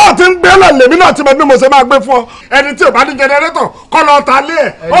bọ́ọ̀ ti ń gbé lọ lèmi náà tí mo bí mo ṣe máa gbé fún ọ ẹni tí ò bá ní jẹnẹrétọ̀ kọ́ lọ ta lé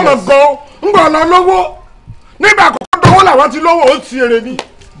ẹ̀ ó lọ gan ń gbọ́ lọ lówó nígbà àkọ́kọ́ dánwó làwọn ti lówó ó ti èrè ní.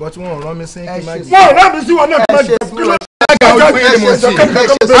 but wọn rán mi sí kí n má jẹ. wọn rán mi sí wọn náà kí n má jẹ.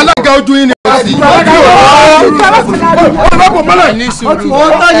 alága ojú yín ni mo sì. ọlọ́pàá mọ́lẹ̀ ní sùúrù.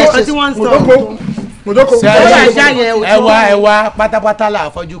 òótọ́ ni ìkan tí wọ́n ń sọ. ẹ wá pátápátá là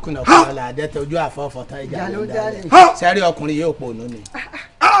àfọ́jú kùnà kùnà là àdẹ́tẹ̀ ojú àfọ́fọ́ tán ìjà ló dálẹ̀. sẹ́rí ọkùnrin yóò pònú ni.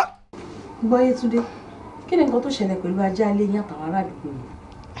 Gbọ́yé Túndé, kí ni nǹkan tó ṣẹlẹ̀ pẹ̀lú ajá ilé yín àtàwọn ará àdúgbò yìí?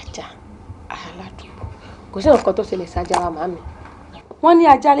 Ajá aládùúgbò kò sí nǹkan tó ṣẹlẹ̀ sájà wa màmí. Wọ́n ní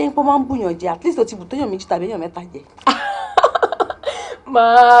ajá ilé yín pọ́ máa ń bùyàn jẹ, at least ó ti bù tóyàn méjì tàbí èèyàn mẹ́ta jẹ.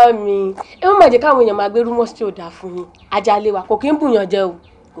 Màmí ẹ má jẹ́ káwọn èèyàn máa gbé rúmọ́sì tí ò dáa fún yín. Ajá ilé wa kò kí ń bùyàn jẹ o,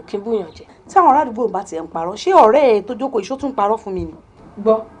 kò kí ń bùyàn jẹ. Tí àwọn ará àdúgbò bá tiẹ̀ ń parọ́, ṣé ọ̀rẹ́ ẹ tó jókòó ìṣó tún parọ́ fún mi ni?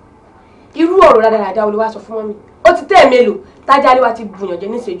 Gbọ́ irú ọ̀rọ̀ dáadáa olè wá sọ fún mọ́mí. Ó ti tẹ́ ẹ̀ mélòó tájá ilé wa ti bùyàn jẹ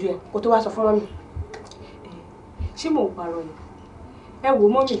níṣẹ́jú ẹ̀ kó tó wá sọ fún mọ́mí. Ṣé mò ń parọ́ ni? Ẹ wò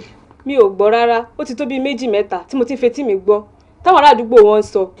mọ́mì, mi ò gbọ́ rárá, ó ti tó bíi méjì mẹ́ta tí mo ti ń fetí mi gbọ́ táwọn ará àdúgbò wọn ń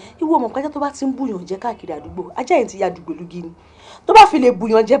sọ. Ìwọ ọmọ kájá tó bá ti ń bùyàn jẹ káàkiri àdúgbò, ajá yẹn ti ya dùgbòlugi ni. Tó bá fi lè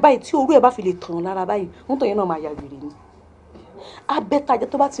bùyàn jẹ báyìí tí orú ẹ̀ bá fi lè tàn lára báyìí, ń tọ̀ yẹn náà máa ya wèrè ni. Abẹ́ta ajá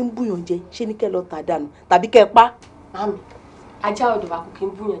tó bá ti ń bùyàn jẹ, ṣé ní kẹ́ lọ tà dànù tàbí kẹ́ pa. Màmí, ajá ọ̀dọ̀ wa kò kí ń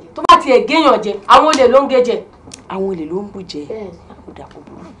bùyàn jẹ. Tó bá tiẹ̀ géèyàn jẹ, àwọn olè ló ń gé jẹ. Àwọn olè ló ń bù jẹ. Ó dà kó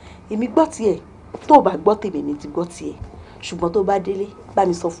burú. Èmi gbọ́ tiẹ̀, tó o bá gbọ́ tèmi mi ti gbọ́ tiẹ̀. Ṣùgbọ́n tó bá délé bá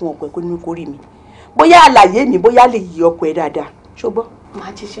mi sọ fún ọkọ ẹ kó nínú kórìí mi bóyá àlàyé mi bóyá lè yí ọkọ ẹ dáadáa ṣùgbọ́n.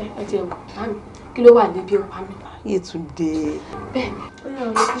 Màá jíṣẹ́ ẹ ti ẹ̀ wò màmí kí ló wà níbi ọ̀pá mi. Yétúndé. Bẹ́ẹ̀ni. Ó yà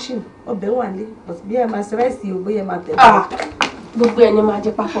ọ́ lọ kíṣìnì ọbẹ̀ wà ní bí ẹ máa ṣe ráìsì o bóyá ẹ máa tẹ̀ bá. Gbogbo ẹni máa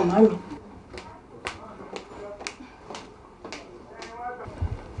jẹ papọ̀ màmí.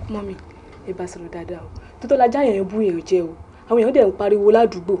 Mọ́mì ẹ bá sọ̀rọ̀ dáadáa o tó tó lajá yẹn bú yẹn jẹ o àwọn èèyàn dẹ̀ ń pariwo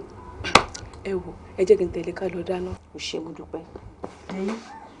ládùúgbò ẹ wò ẹ jẹ́ kí n tẹ̀lé ká lọ dáná. Ó ṣe mo dúpẹ́. ẹ̀yin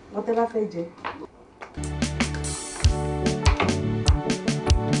wọ́n tẹ́ bá fẹ́ jẹ.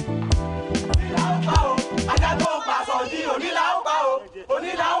 ajá tó pa sọ̀dí onílà ó pa o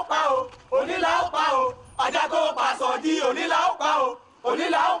onílà ó pa o onílà ó pa o ajá tó pa sọ̀dí onílà ó pa o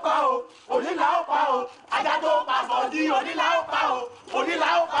onílà ó pa o onílà ó pa o ajá tó pa sọ̀dí onílà ó pa o onílà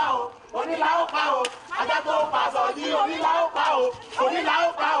ó pa o onílà ó pa o ajá tó pa sọ̀dí onílà ó pa o onílà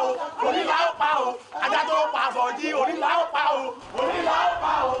ó pa o onílà ó pa o ajá tó pa sọ̀dí onílà ó pa o onílà ó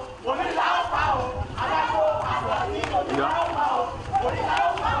pa o onílà ó pa o ajá tó pa sọ̀dí onílà ó pa o onílà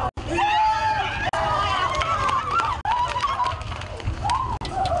ó pa o.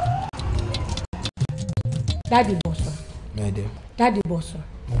 Dáàdì Bọ̀sán. Mẹ́ẹ̀dẹ́. Dáàdì Bọ̀sán.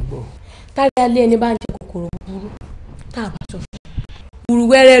 Mo gbọ́. Táyà ilé ẹni bá ń jẹ kòkòrò burú tá a bá sọ fún un. Burú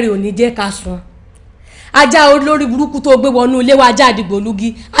wẹ́rẹ́ rẹ̀ ò ní jẹ́ ká sun. Ajá olórí burúkú tó gbé wọnú ilé wa ajá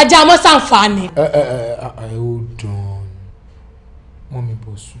àdìgbòlugi ajá mọ́ sàǹfààní. Ó dùn mọ́ mi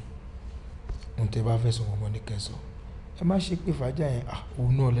Bọ̀sún. Ohun tẹ́ bá fẹ́ sọ ọmọ ní kẹsàn. Ẹ má ṣe pé fàájà yẹn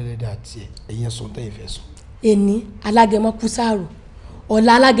òun náà lẹ́lẹ́dà tiẹ̀ ẹ̀yẹn sọ tẹ́yìn fẹ́ sọ. Èní alágẹmọ kú sáàrò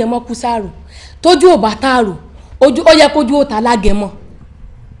ọ̀la alágẹmọ kú sáàrò tójú ò bá tààrò ojú ó yẹ kójú ó ta alágẹmọ.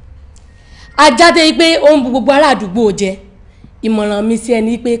 Ajá tẹ́ pé ó ń bu gbogbo ará àdúgbò jẹ ìmọ̀ràn mi sí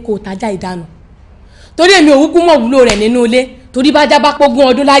ẹni pé kò tájà ìdánù torí èmi òwúkú mọ̀ wúlò rẹ̀ nínú ilé torí bá jábá pógún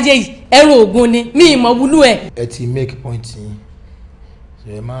ọdún láyé yìí ẹrù ògùn ni mí ìmọ̀ wúlò ẹ̀. Ẹ ti make point yín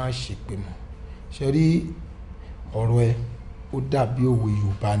ṣe ẹ má ṣe pé mọ́ ṣe rí ọ̀rọ̀ ẹ ó dàbí òwe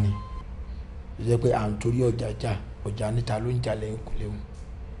Yorùbá ni ó jẹ́ pé à ń torí ọjà níta ló ń jà lẹ́yìn kúlẹ̀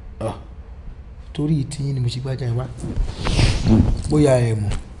wọn torí tiyín ni mo ṣe gbájà yẹn wá bóyá ẹ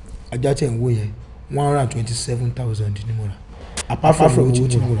mọ̀ ajá tẹ̀ ń wò yẹn 127,000 ní mo rà apart from owó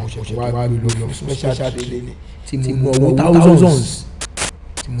tí mo rà kò ṣe wá gbé lórí special trade tí mo ná thousands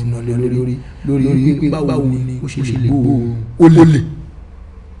tí mo ná lórí pé báwo ni ó ṣe lè gbóòórùn ó lè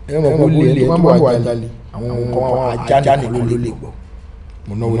ẹ mọ̀ pé ó lè ẹ tó máa wà jalè àwọn nǹkan ajá nìkan ló lè gbọ́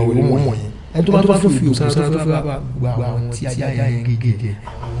mo ná owó mọ̀ yẹn ẹ tó bá tó fi òkú sára tó fẹ́ bá gba àwọn tí ajá yẹn gègé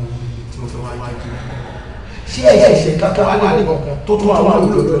ṣé ẹ̀ṣẹ̀ kankan wà ní kankan tó tún àwọn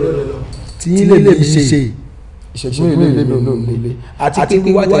olùdókòlò tí ilé mi ṣe ìṣẹ́jú ilé mi ò nílé àti pé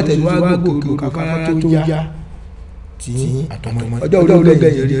wá tẹ̀lé wá gòkè kàkàrà tó yá tí àtọmọ ọjọ́ orí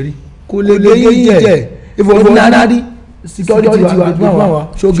ọgbẹ́ rí kò lè gbé yín jẹ ìfọwọ́nárí security wa gbogbo àwọn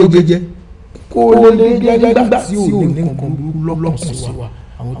ṣógéjẹ kò lè gbé nígbà tí ò ní nǹkan burúkú lọ́kàn sí wa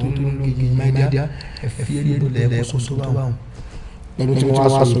àwọn tó ń lo igi mẹ́díà ẹ̀fí ẹ̀rí lẹ̀ ẹ̀kọ́ sọ tó bá wọn. lọ́dún tí wọ́n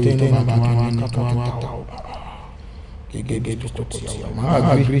wá sọ tẹ́lẹ̀ bàbá wa ní ká wá ta ọ̀ gẹ́gẹ́ bí tó ti yà wọ́n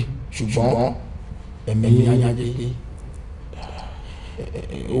máa gbé ṣùgbọ́n ẹ̀mí ayájẹ́ pé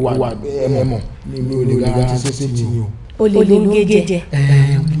ó wà ẹ̀mọ̀ mi ò lè garanti sẹ́sẹ́ mi o. Olè ló ń gé jẹ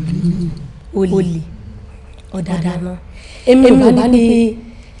olè ọ̀dàdà náà èmi ò bá ní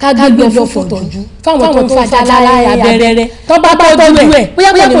ká gbé lọ fún tọ́jú fáwọn tó ń fàjà láyé abẹ́rẹ́ tó bá tọ́jú ẹ̀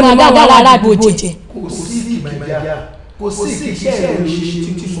bóyá kò ní máa dá àwọn ará àdúgbò jẹ. kò sí ìgbàjà kò sí iṣẹ́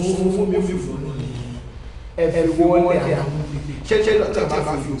ìròyìn tí mo fún mi fún mi ẹ fi wọlé àwọn ṣẹ́ṣẹ́ lọ́tà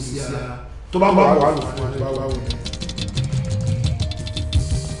bá fi òsì ara tó bá wà wà lò fún wa wà wò.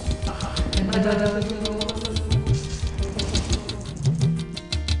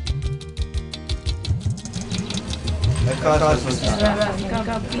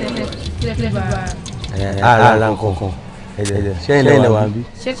 ara nkankan ṣẹ́yìn lẹ́wà ń bí.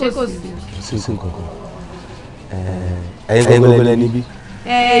 ṣé kò sí. sí nkankan ẹ̀yin gbogbo lẹ níbí.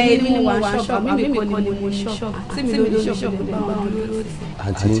 èmi ni mo wà ṣọ́ọ̀bù àmì mi kò ní mo ní ṣọ́ọ̀bù tí mi ló ní ṣọ́ọ̀bù lè bá wọn lórí.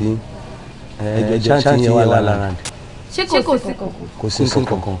 àǹtí ẹ̀jẹ̀ ṣáàtì yẹn wà lára rẹ̀. ṣé kò sí kankan. kò sí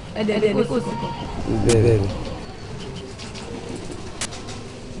nkankan. ẹ̀dẹ̀ ni kò sí kankan. bẹ́ẹ̀ ni.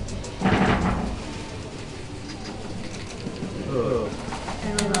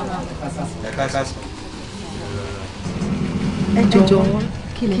 ẹ jọ̀wọ́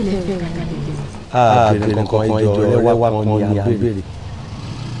kí lè fẹ́ ra àbèrè kankan ẹjọ́ ẹlẹ́wà kan ní àbèrè.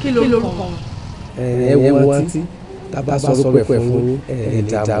 kí ló kàn. ẹ wo àǹtí tábà sọ̀rọ̀ pẹ̀ fún ẹ̀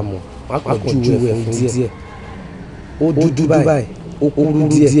dààmú wọ́n kàn ju ẹ̀ fún díẹ̀ ó dúdú báyìí ó kúrú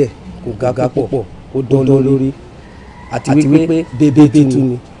díẹ̀ kò ga púpọ̀ ó dán lórí àti wípé bébé tún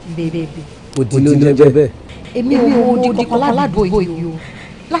ni òdì ló ń jẹ́ bẹ́ẹ̀. èmi ò wo odi kankan ládùúgbò yìí o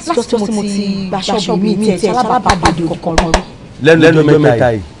láti jọ́ tí mo ti gba ṣọ́ọ̀bù mi tiẹ̀ tí alábàápàdé kankan rí. lẹ́nu mẹ́ta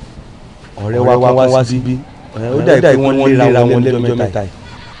yìí ọ̀rẹ́ wa wá síbí ó dà pé wọ́n léra wọn lẹ́nu mẹ́ta yìí.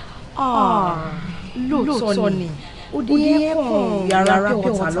 lóòótọ́ ni òde yẹn kàn yàrá pé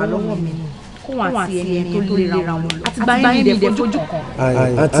ọ̀tá lọ́wọ́ mi ni kó wọn àti ẹni tó léra wọn lọ àti báyìí mi dẹ̀ fojú kan.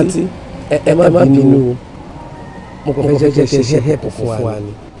 àǹtí ẹ má bínú o mo kàn fẹ́ jẹ́ ṣe help fún wa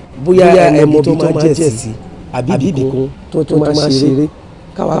ni bóyá ẹ mọ bí tó máa jẹ́ sí àbí ibìkan tó máa ṣeré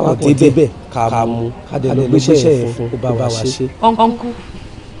káwa kò débẹ̀ ká mú ká dẹ̀ lọ gbéṣẹ́ ẹ̀ fún kó bá wa ṣe. ọ̀nkú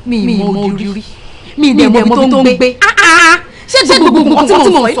mi mọ ojú rí mi dẹ̀ mọ ibi tó ń gbé ṣé gbogbo nǹkan tí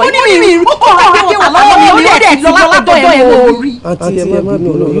mo sọ yìí ó ní mi ó kọ̀ ọ́ pé wà lọ́wọ́ mi ó dẹ̀ ti lọ látọ̀dọ̀ ẹ̀ mọ́ orí. àǹtí ẹ má bínú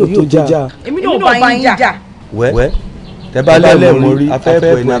ọ̀rọ̀ yóò tó já. èmi náà bá yín jà. wẹ́ tẹ bá lẹ́ẹ̀ mọ́ rí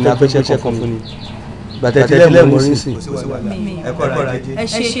afẹ́fẹ́ ẹ̀ ní afẹ́fẹ́ kan fún ni gbàtẹ́ tẹ lẹ́ẹ̀ mọ́ rí sí. ẹ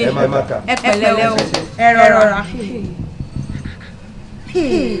ṣe ẹ pẹ̀lẹ́ o ẹ rọra.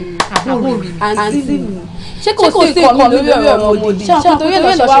 àbúrò mi àǹtí mi ṣé kò sí ìkọ́ mi lórí ọ̀rọ̀ ọmọdé ṣé àwọn torí ẹ̀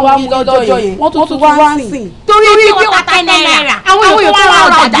lọ́sọ̀ wá wá mú lọ́jọ́ yẹn wọ́n tún wá ń sìn. torí pé wọ́n ta náírà àwọn èèyàn tó wá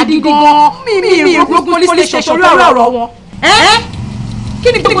ra ọjà gidi gan-an mi ìrògbò police station lórí ọ̀rọ̀ wọn. kí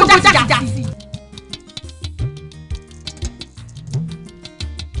ni gbogbo jákèjá sí.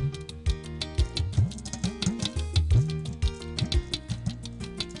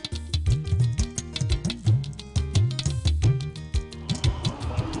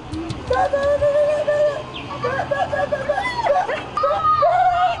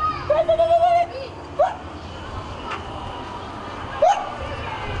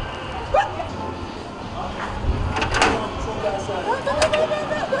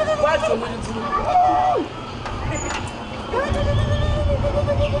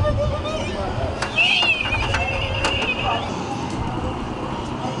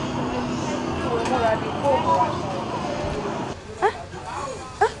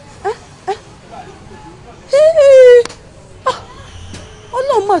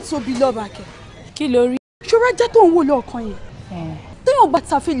 tóbi lọ́ba kẹ̀. kí ló rí. ṣọ́ra jẹ́ tó ń wò lọ́ọ̀kan yẹn. téèyàn bá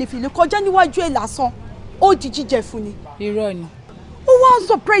ta fèlèfèlè kọjá níwájú ẹ̀ lásán ó di jíjẹ fún ni. irọ́ ni. ó wá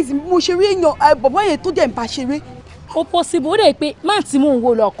surprise mo ṣe rí èèyàn bọ̀bọ̀ yẹn tó dẹ̀ ń bá ṣeré. ó possible ó dẹ̀ pé má tí mò ń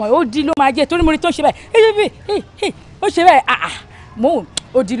wò lọ́ọ̀kan ó di ló máa jẹ́ torí mo rí tó ń ṣe báyìí ó ṣe báyìí mo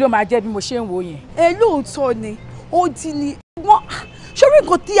ó di ló máa jẹ́ bí mo ṣe ń wò yẹn. lóòótọ́ ni ó di ni wọ́n ṣorí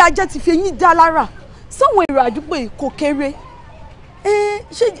nǹkan tí ajá ti fi eyín dá lára sáwọn èrò àdúgbò yìí kò kéré.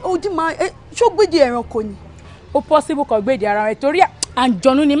 ṣé odi máa ṣó gbèdé ẹranko ni. ó possible kò gbèdé ara rẹ̀ torí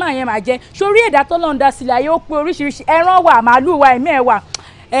àǹjọ̀nú ni máa yẹn máa jẹ́ sórí ẹ̀dá tó lọ́n dá sílẹ̀ ayé ó pé oríṣiríṣi ẹran wà màálù wà ẹ̀mí ẹ̀ wà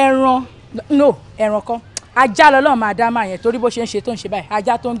ẹran kan ajá lọ́lọ́run máa dá máa yẹn torí bó ṣe ń ṣe tó ń ṣe báyìí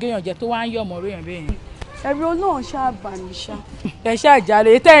ajá tó ń géèyàn jẹ tó wá ń yọ̀ mọ́ orí yẹn bẹ́ẹ̀ yẹn. ẹ̀rọ náà ṣáà bà mí ṣá. ẹ ṣáà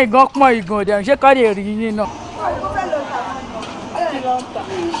jalè tẹ́yìn gan pọ́n ìgàn ọ̀dẹ̀rùn ṣé kọ́ lè rí yín náà.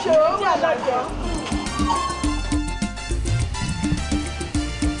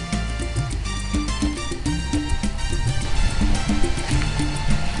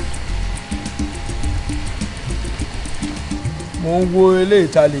 mo ń wo eléyìí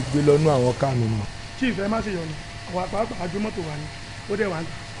tá a lè gbé lọ́nú àwọn ká mi mọ̀. chief ẹ má ṣe yọnu àwọn àpapọ̀ àjọ mọ́tò wa ni ó dẹ̀ wá ń.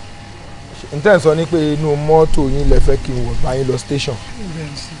 n tẹ́ ẹ̀ sọ ni pé inú mọ́tò yín lẹ fẹ́ kí n wọ̀ bá yín lọ station.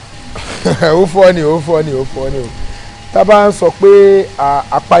 ó fọ́ ni o tá a bá ń sọ pé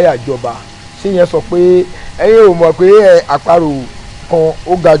àpáyà ìjọba ṣé yẹn sọ pé ẹ̀yin ò mọ̀ pé àparò kan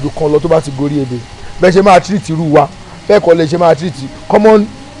ó ga jù kan lọ tó bá ti gorí ebè bẹ́ẹ̀ ṣe máa treat irú wa bẹ́ẹ̀ kọ́ lè ṣe máa treat common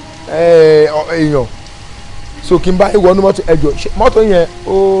èèyàn so kí n bá ìwọ ní mọ́tò ẹjọ́ mọ́tò yẹn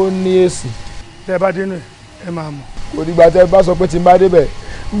ó ní èsì. tẹ́ ẹ bá dénú ẹ máa mọ̀. kò dìgbà tẹ́ ẹ bá sọ pé tí n bá débẹ̀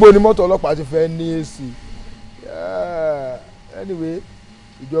níbo ni mọ́tò ọlọ́pàá ti fẹ́ ní èsì anyway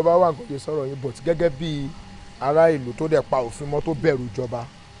ìjọba wà nǹkan lè sọ̀rọ̀ yín but gẹ́gẹ́ bí ará ìlú tó dẹ̀ pa òfin mọ́ tó bẹ̀rù ìjọba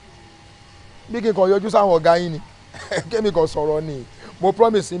bí kí n kàn yọjú sáwọn ọ̀gá yín ni kémi kan sọ̀rọ̀ ni mo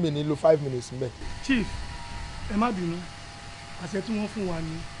promise mi nílò 5 minutes mbẹ. chief ẹ má bínú àṣẹ tí wọ́n fún wa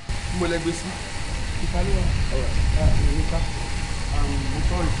ni. mo lẹ gbé sí. ìfàlùwà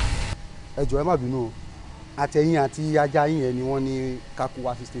ẹ jọ̀ọ́ ẹ má bínú o àtẹ̀yìn àti ajá yín yẹn ni wọ́n ní ká kó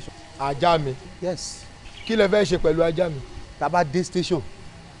wá sí station. ajá mi. yes. kí lẹ fẹ́ ṣe pẹ̀lú ajá mi. tá a bá dé station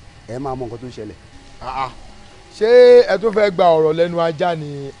ẹ máa mọ nǹkan tó ń ṣẹlẹ̀. ṣé ẹ tún fẹ́ gba ọ̀rọ̀ lẹ́nu ajá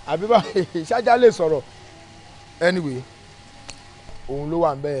ni àbí báyìí ṣájá lè sọ̀rọ̀ anyway òun ló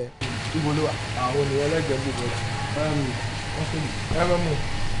wà ń bẹ́ẹ̀. ibo ló wà. àwọn ènìyàn ẹlẹ́gbẹ̀ẹ́ ń bò bọ́ọ̀lù ẹ lọ mú.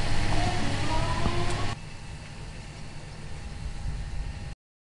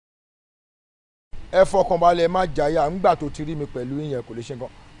 ẹ fọkànbalẹ̀ má jáyà ńgbà tó ti rí mi pẹ̀lú ìyẹn kò lè ṣe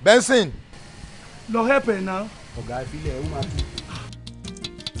nǹkan. Benson. lọ hẹ́pẹ̀ náà. ọ̀gá ìfilẹ̀ ẹ̀ ń máa fi.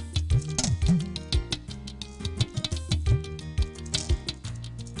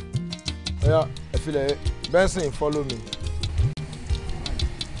 Yeah, I feel like Benson, follow me.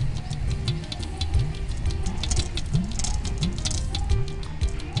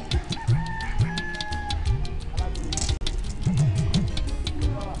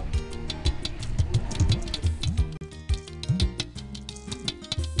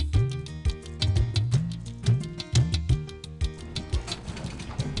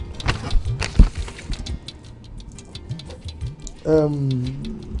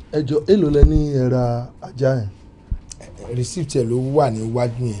 ẹjọ èlò lẹ ní ẹ̀rà ajá yẹn. receipt ẹ ló wà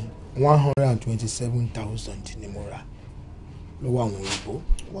níwájú yẹn 127,000 ni mo rà lọ́wọ́ àwọn òyìnbó.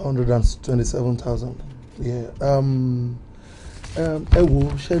 127,000. ẹ wo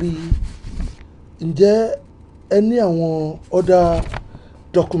ṣẹ́rí ǹjẹ́ ẹ ní àwọn other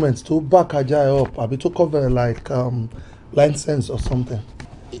documents tó back ajá ẹ up àbí tó cover like license or something.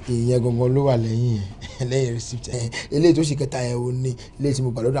 ìyẹn gangan ló wà lẹ́yìn yẹn lẹ́yìn receipt eléyìí tó ṣe kẹta yẹn ó ní eléyìí tí mo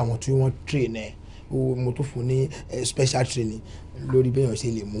gbà lọ́dọ̀ àwọn tí wọ́n train ẹ̀ mo tó fún ní special training lórí béèyàn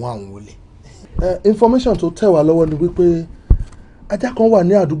ṣe lè mú àwọn olè. information tó tẹ̀ wá lọ́wọ́ ni wípé ajá kan wà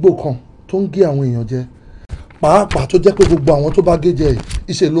ní àdúgbò kan tó ń gé àwọn èèyàn jẹ pàápàá tó jẹ́ pé gbogbo àwọn tó bá gé jẹ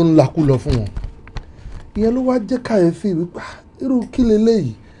ìṣe ló ń lakú lọ fún wọn. ìyẹn ló wá jẹ́ káyẹ̀fì wípé irú kí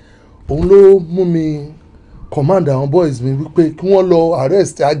leléyìí òun ló mú mi command àwọn boys mi wípé kí wọ́n lọ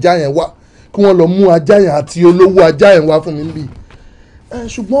arrest ajá yẹn wá kí wọ́n lọ mú ajá yẹn àti olówó ajá yẹn wá fún mi níbí.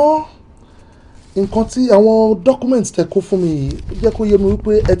 ṣùgbọ́n nǹkan tí àwọn documents tẹ kó fún mi yìí jẹ́ kó yé mi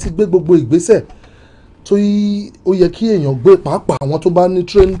wípé ẹ ti gbé gbogbo ìgbésẹ̀ tó yí ó yẹ kí èèyàn gbé pàápàá àwọn tó bá ní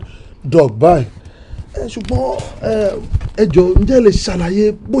trained dog báyìí. ṣùgbọ́n ẹ jọ̀ọ́ ǹjẹ́ ẹ lè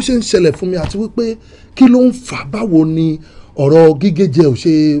ṣàlàyé bó ṣe ń ṣẹlẹ̀ fún mi àti wípé kí ló ń fà báwo ni ọ̀rọ̀ gígéjẹ ò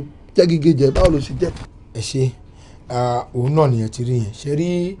ṣe jẹ́ gígéjẹ báwo ló ṣe jẹ́. ẹ ṣe òun náà nìyẹn ti rí yẹn ṣe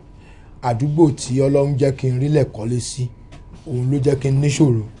rí àdúgbò tí Ọlọ́run jẹ́ kí n rí lẹ́kọ́lé sí òun ló jẹ́ kí n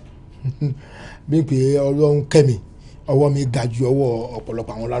níṣòro bí pé Ọlọ́run kẹ́mi ọwọ́ mi ga ju ọwọ́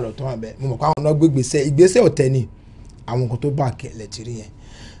ọ̀pọ̀lọpọ̀ àwọn lálọ́ tó wà bẹ́ẹ̀ mo mọ̀ pé àwọn náà gbé ìgbésẹ̀ ọ̀tẹ̀ ni àwọn nǹkan tó bá kẹlẹ̀ ti rí yẹn.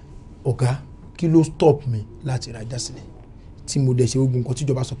 ọ̀gá kí ló stop mi láti rajà sílẹ̀ tí mo dẹ̀ ṣe gbogbo nǹkan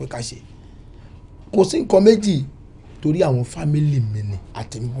tíjọba sọ pé ká ṣe kò sí nǹkan méjì torí àwọn fámìlì mi ni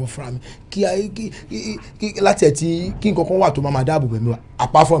àtẹ̀mígbọ́n fúnra mi kí láti ẹ̀ tí kí nǹkan kan wà tó máa dáàbò bẹ̀mí wa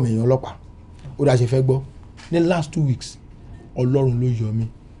apart from èèyàn ọlọ́pàá ó dáa ṣe fẹ́ gbọ́ ní last 2 weeks Ọlọ́run ló yọ mí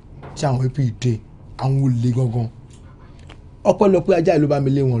tí àwọn ap dé àwọn olè gangan ọpẹ́lọpẹ́ ajá ìlú bá mi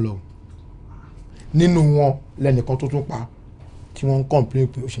lé wọn lọ nínú wọn lẹ́nìkan tó tún pa tí wọ́n ń complain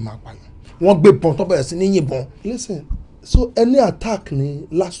pé ó ṣe máa pààyàn wọ́n gbé bọn tó bẹ̀rẹ̀ sí ní yìnbọn. listen so any attack ní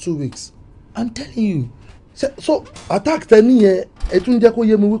last 2 weeks. I'm telling you. so attack tẹ níyẹn ẹ tún jẹ́ kó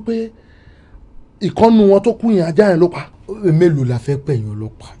yé mi wípé ìkànnù wọn tó kú yẹn ajá yẹn ló pa. mélòó la fẹ́ pẹ̀yìn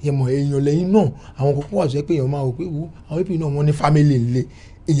ọlọ́pàá yẹn mọ̀ èèyàn lẹ́yìn náà àwọn kókó wà sọ pé èèyàn máa wò pé wò àwọn èèyàn náà wọ́n ní family ńlẹ̀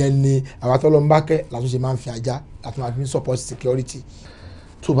ìyẹn ni àwọn atọ́lọ́ ń bá kẹ́ látúnṣe máa ń fi ajá láti máa fi support security.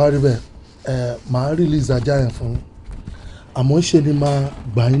 tó bá rí bẹ́ẹ̀ màá release ajá yẹn fún àmọ́ ṣe ni máa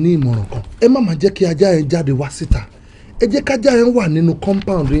gbà yín ní ìmọ̀ràn kan ẹ má máa jẹ́ kí ajá yẹn jáde wá síta ẹ jẹ́ kájá yẹn wà nínú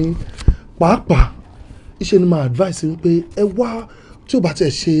compound yín pàápàá iṣẹ́ ni máa advice yín pé ẹ wá tí ó bá tẹ̀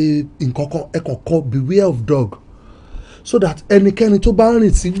ṣe nǹkan kan ẹ kàn kọ beware of dog so that ẹnikẹ́ni tó bá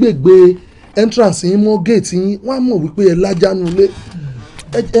rìn sí gbègbè entrance yín mọ́ gate yín wọ́n á mọ̀ wípé ẹ lájánu ilé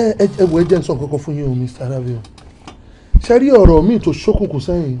ẹ wọ ẹ jẹ́ n sọ kankan fún yín o Mr. Rabiu ṣe rí ọ̀rọ̀ míì tó ṣókùnkùn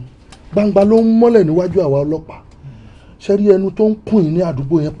sẹ́yìn gbangba ló ń mọ́lẹ̀ níwájú àwa ọlọ́pàá ṣe rí ẹnu tó ń kùn yín ní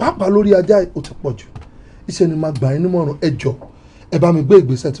àdúgbò yẹn pàápàá lórí ajá ó ti pọ̀ jù iṣẹ́ ni máa gbà yín nímọ̀ràn ẹ jọ̀ọ́ ẹ bá mi gbé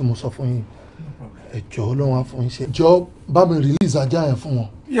ìgbésẹ̀ tí mo sọ fún yín ẹ jọ̀ọ́ Ọlọ́run á fún yín ṣe jọ̀ọ́ bá mi release ajá yẹn fún wọn.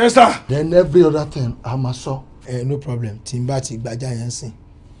 Yes sir. Then every other thing a máa sọ. No problem tí n bá ti gbajá yẹn sìn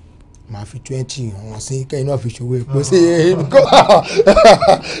màá fi 20 hàn wọ́n sí kẹ́yìn náà fi ṣòwò epo sí nǹkan.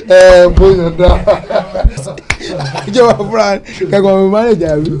 Bóyá dá. ìjọba fúnra kẹ́kọ̀ọ́ mi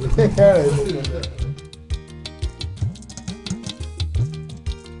mánéjà mi.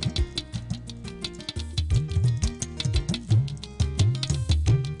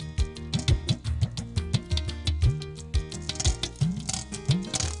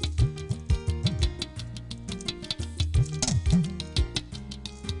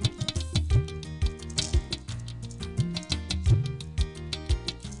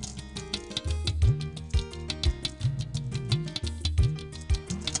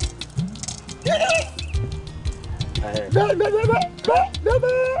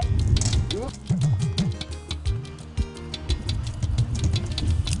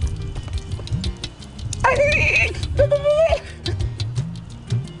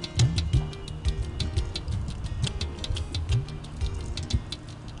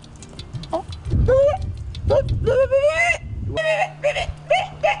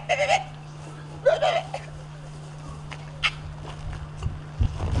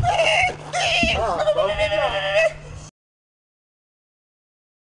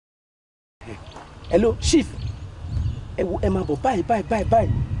 Hello chief ẹ máa bọ̀ báyìí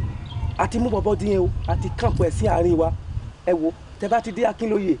àti mú bọ̀bọ̀ dín yẹn o àti kàǹpù ẹ̀ sí àárín wa ẹ wo tẹ bá ti dé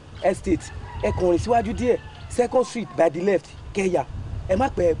Akínlóye estate ẹ kàn rìn síwájú díẹ̀ 2nd street by the left kẹyà ẹ má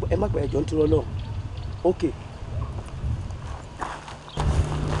pẹ́ ẹjọ́ ń turọ́ náà ok.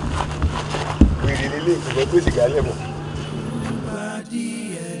 wèrè lélẹ̀ ìgbẹ́ tó sì gálẹ̀ mọ́.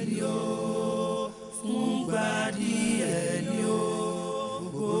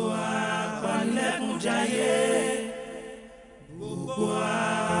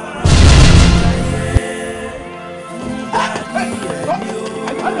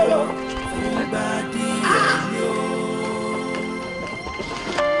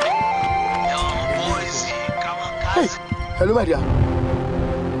 Hello, my dear.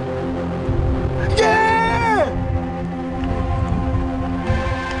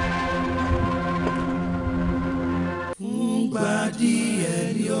 Fúngbà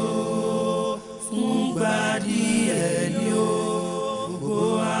díẹ̀ ni ó, fúngbà díẹ̀ ni ó, gbogbo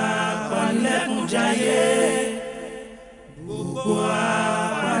apanilẹ́kúnjayé, gbogbo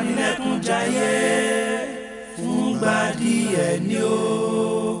apanilẹ́kúnjayé. Fúngbà díẹ̀ ni ó,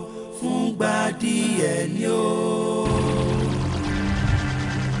 fúngbà díẹ̀ ni ó.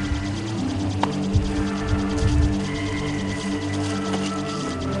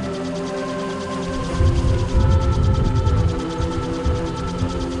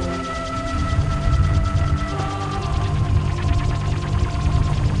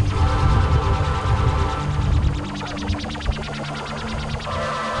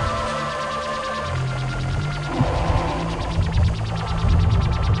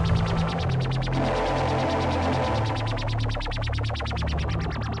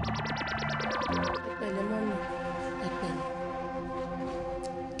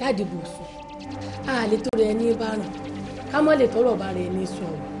 Dìbò sùn a lè tó rẹ ní bárùn ká mọ́ lè tọrọ bá rẹ ní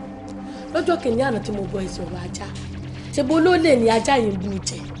sùn lọ́jọ́ kìíní àná tí mo gbọ́ ìsọ̀rọ̀ ajá ṣe bó ló lè ní ajá yìí bù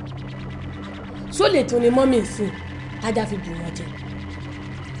jẹ só lè tún ní mọ́mì sí ajá fi bù wọ́n jẹ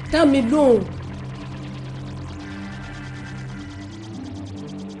dá mi lóhùn.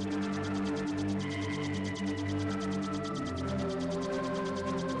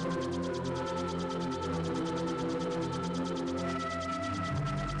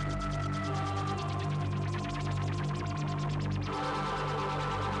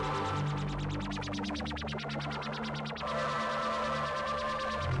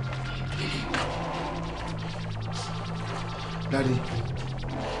 Daddy,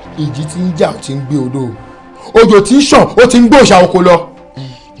 ìjì tí ń jà ó ti ń gbé odò òjò tí ń ṣàn ó ti ń gbòòṣà oko lọ.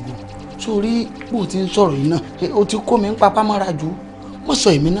 Sórí bó ti ń sọ̀rọ̀ yìí náà ó ti kó mi ń papá mọ́ra jù wọ́n sọ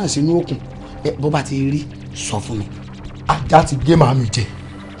èmi náà sínú òkun bó bá ti rí sọ fún mi. Ajá ti gé màmí jẹ.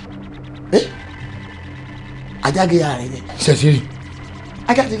 Ajá gé ìyá rẹ jẹ. Ṣèṣirì.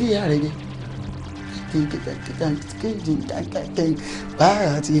 Ajá ti gé ìyá rẹ jẹ.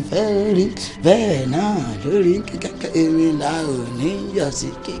 Bára ti fẹ́ rí bẹ́ẹ̀ náà lórí kíkẹ́kẹ́ èmi là ò ní yọ̀ sí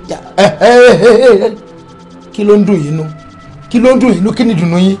kíjà. Kí ló ń dùn yín nú kí ló ń dùn yín nú kí ni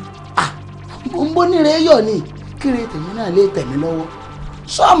ìdùnnú yín. onírè yọ̀ ni kíre tèmi náà lè tẹ̀mí lọ́wọ́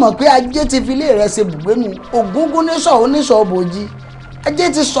sọ́ọ̀mọ̀ pé ajé ti fi ilé rẹ̀ ṣe bùgbénu ògúngún níṣọ̀ oníṣọ̀ bòjì ajé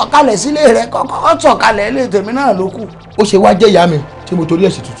ti sọ̀kalẹ̀ sílé rẹ̀ kọ́kọ́ sọ̀kalẹ̀ ilé tèmi náà ló kù. ó ṣe wá jẹ́ ìyá mi tí mo torí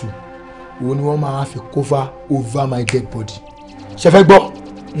ẹ̀ sí tutù òun ni wọ́n máa fi cover over my dead body ṣe fẹ́ gbọ́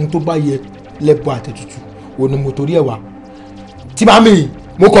ohun tó bá yẹ lẹ́bọ̀ àtẹ̀tutù òun ni mo torí ẹ̀ wá tí bá mi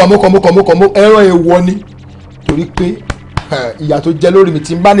mo kọ̀ ẹran èèwọ̀ ni torí pé ìyà tó jẹ́ lórí mi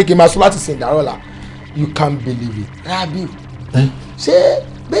tí n bá ní kí n máa sọ láti sìn ìdárọ̀ la you can't believe it. Rabiu ṣé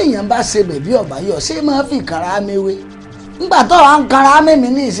béèyàn bá ṣe bẹ̀bí ọ̀bá yọ ṣé máa fi kàrà méwé ńgbà tó à ń kàrà mẹ́mi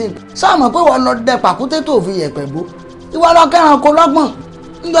ní ìsìn sáàmù pé wọ́n lọ dẹ pàkúté tó fi yẹ̀pẹ̀ bó ìwọ lọ kẹran kó lọ́gbọ̀n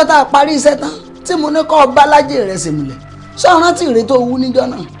níjọ́ tá a parí iṣẹ́ tán tí mo ní kọ́ ọ bá lájẹ rẹ̀ ṣèmùlẹ̀ sọ̀rọ̀ tí ìrè tó wú níjọ́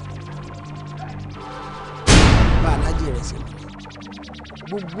náà bá lájẹ rẹ̀ ṣèmùlẹ̀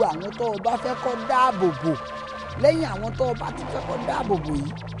gbogbo àwọn tó o bá fẹ́ kọ́ dáàbò bò lẹ́yìn àwọn tó o bá ti fẹ́ kọ́ dáàbò bò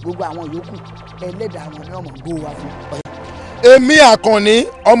yìí gbogbo àwọn yòókù ẹlẹ́dàá wọn ni ọmọ gbó wa fún ọ̀yà. èmi àkànní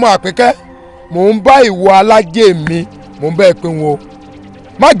ọmọ àpínkẹ́ mò ń bá ìwọ alájẹ mi mò ń bẹ́ẹ̀ pín wọn o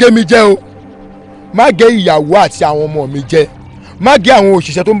má gé mi jẹ o má gé ìyàwó àti àwọn ọmọ mi jẹ má gé àwọn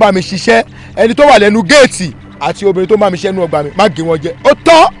òṣìṣẹ́ tó ń bá mi ṣiṣẹ́ ẹni tó wà lẹ́nu géètì àti obìnrin tó ń bá mi ṣiṣẹ́ nínú ọgbà mi má gé wọn jẹ ó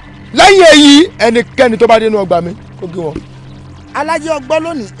tán lẹ́yìn èyí ẹnikẹ́ni tó bá dé nínú ọgbà mi kó gé wọn. alájẹ ọgbọ́n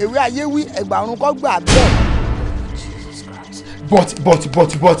lónìí ewé ayé wí ẹgbàrún kọ́ gbà bẹ́ẹ̀.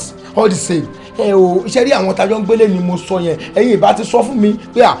 but all the same ẹ o iṣẹ́ rí àwọn tajọ́ ń gbélé ni mo sọ yẹn ẹ̀yin ìbá ti sọ fún mi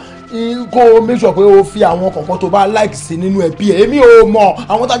pé kó make sure pé o fi àwọn kọ̀ọ̀kan tó bá like sí nínú ẹbí ẹ̀ èmi ò mọ̀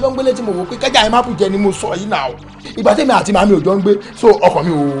àwọn tajọ́ ń gbélé tí mo wò pé kẹ́jà ẹ̀ má bù jẹ ni mo sọ yìí náà ìgbà tèmi àti màmí ò jọ ń gbé so ọkàn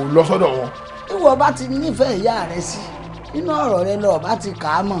mi ò lọ sọ́dọ̀ wọn. ìwọ bá ti nífẹ̀ẹ́ ìyá rẹ sí nínú ọ̀rọ̀ rẹ lọ bá ti kà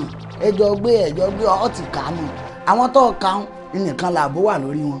á mọ̀ ẹjọ́ gbé ọ ti kà á mọ̀ àwọn tó kà á nìkan làbó wà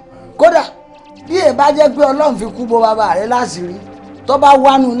lórí wọn kódà bí ẹ bá jẹ́ pé Ọlọ́run fi kú bò bàbá rẹ láṣìírí tó bá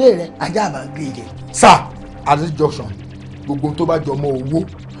wánú ilé rẹ ajá bá gbé jẹ. sir at this junction gbogbo tó bá jọmọ owó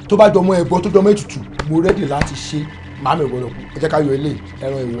tó bá jọmọ ẹbọ tó jọmọ ètùtù mo rẹ́dì láti ṣe màmí ìwọlọ kù ẹ jẹ́ ká yọ ilé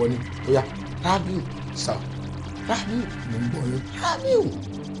ẹran ìwọ ni ó yá. Rabiu sir Rabiu mo ń bọ̀ yín. Rabiu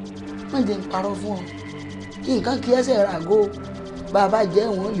má jẹ́ ń parọ́ fún ọ kí nǹkan kí ẹsẹ̀ ràgó bàbá jẹ́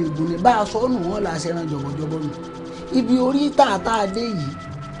wọn lè gùn ní bá a sọ́nù wọn là ṣe ran jọ̀bọ̀jọ̀bọ̀ nù ibi orí tààtà dé yìí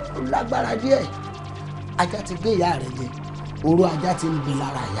ó lágbára díẹ̀ ajá ti gbé ìyá rẹ jẹ oró ajá ti ń bẹ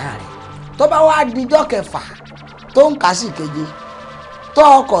lára ìyá rẹ tó bá wá dijọ́ kẹfà tó ń kà sí keje tó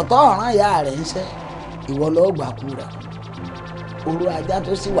ọkọ̀ tó ọ̀ràn ìyá rẹ ń ṣe ìwọ lọ́ọ́ gbà kú rẹ oró ajá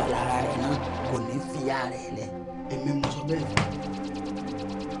tó sì wà lára rẹ náà kò ní fi ìyá rẹ lẹ èmi mo sọ bẹ́ẹ̀ fún.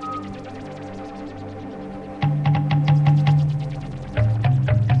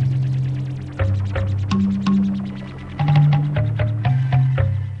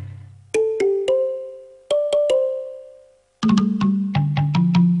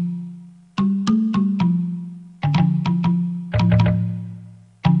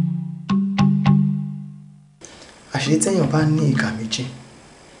 àṣé téèyàn bá ní ìka méjì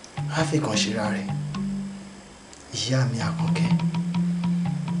á fi kàn ṣera rẹ̀ ìyá mi àkànkẹ́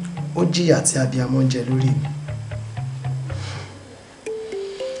ó jìyà tí abiyamọ ń jẹ lórí mi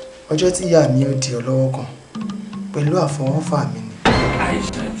ọjọ́ tí ìyá mi ó di ọlọ́wọ́ kan pẹ̀lú àfọwọ́fà mi ni.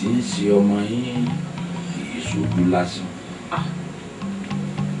 àìsàn tí ń ṣe ọmọ yín kìí ṣojú lásán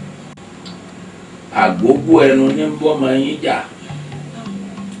àgbógbó ẹnu ní ń bọ́mọ yín jà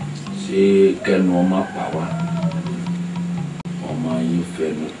ṣé kẹnu ọmọ pa wá ọmọ yín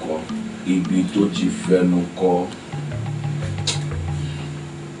fẹnu kọ ibi tó ti fẹnu kọ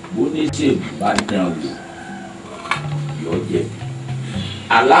bó ní ṣe bá dán wò yọ jẹ̀bi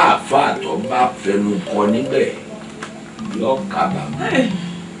aláàfáà tó bá fẹnu kọ níbẹ̀ yọ kábàámọ̀.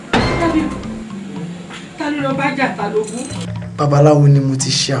 ta ló lọ bá jà ta lógún. babaláwo ni mo ti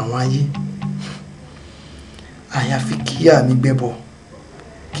ṣe àwọn ayé àyàfi kíyà mi gbẹ́bọ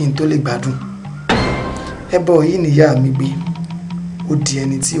kí n tó lè gbádùn ẹbọ yìí nìyá mi gbé ó di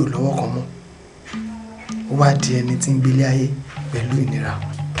ẹni tí ò lọ́wọ́ kan mọ́ ó wá di ẹni tí ń gbélé ayé pẹ̀lú ìnira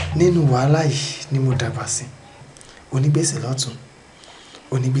nínú wàhálà yìí ni mo dàgbà sí onígbèsè lọ́tún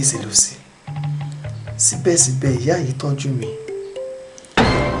onígbèsè lósì síbẹ̀síbẹ̀ ìyá yìí tọ́jú mi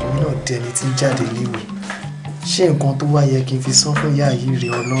èmi náà di ẹni tí ń jáde léwe ṣé nǹkan tó wá yẹ kí n fi san fún ìyá yìí rè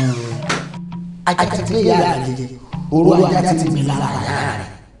Ọlọ́run. ajá ti gbé ìyá rẹ jẹ oró ajá ti mi lára ìyá rẹ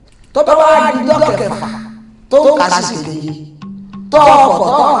tó bá wá dijọ́ kẹfà tó ń kà sí keje tó ọkọ̀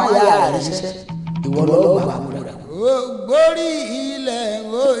tó ọ̀ràn ìyá rẹ ṣiṣẹ́ ìwọ lọ́ọ́ gbà wọ́n rẹ̀. ògbórí ilẹ̀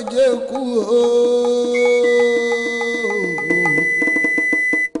òjò kú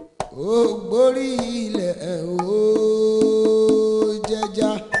ògbórí ilẹ̀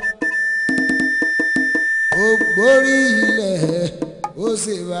òjẹjà ògbórí ilẹ̀ ó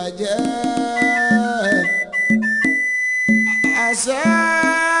sì bàjẹ́.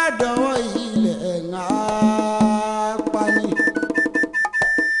 dọ̀wọ́ ilẹ̀ ńlá pani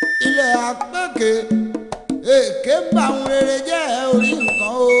ilẹ̀ àpèké èké bá àwọn rere jẹ́ orí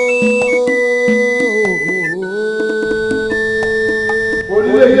nǹkan o.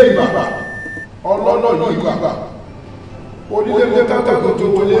 onílé ìgbà ọlọ́nà ìgbà onílé kákàkó tó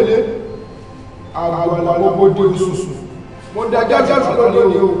wọlé àgbàlá gbogbo oṣooṣù mo dájá jáde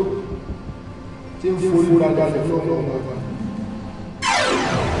lónìí o tí ń forí balẹ̀ fún ọlọ́run ọba.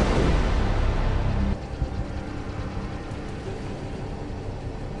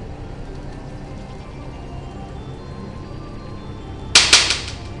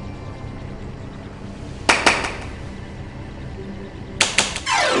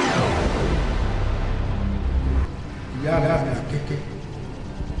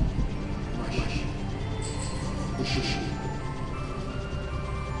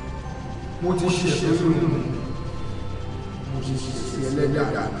 Mo ti ṣe ẹ̀fẹ́ lórí mi, mo ti ṣe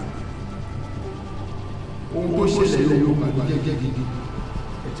ẹlẹ́dàá mi. Ohun tó ṣẹlẹ̀ yóò máa ní jẹ́jẹ́ gidi,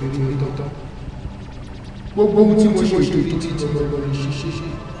 ẹ̀tẹ̀ rí rí tọ́tọ́. Gbogbo ohun tí mo ṣe ètò títí lọ́lọ́ ní ṣíṣe,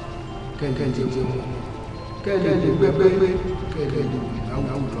 kẹ́lẹ́ lè jẹ wọn, kẹ́lẹ́ lè pẹ́pẹ́, kẹ́lẹ́ lè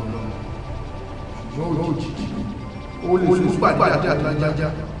láwùjọ lọ. Ṣùgbọ́n òjijì, ó lè fún pàdé àtàlájá.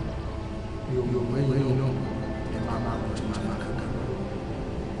 Yóò mẹ́yìn náà, ẹ máa máa lọ tí máa kàkà.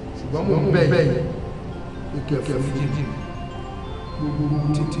 Ṣùgbọ́n mo ń bẹ̀ yìí, pé kí ẹ fẹ́ fi jíjì gbogbo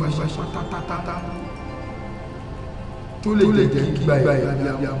títí pátápátá tó lè jẹ́ kí gba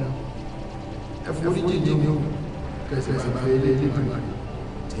ìyàbíyàmọ́. Ẹ forí jíjì ni ó kẹsẹ̀ sì máa ilé ilé ìgbìmọ̀ rẹ̀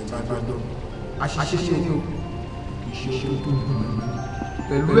tí ẹ bá dọ̀. Àṣìṣe ni ó kì í ṣe tó dùn mí.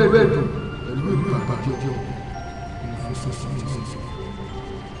 Pẹ̀lú ẹ̀dùn, pẹ̀lú ìlú àbájọ́jọ́, mo fi sọ́sọ́ tí mo sọ.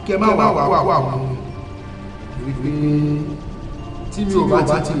 Kí ẹ má wà wá àwọn ohun wípé tí mi ò bá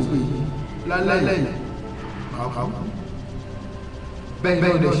ti pè yí lálẹ́ yìí máa kú bẹ́ẹ̀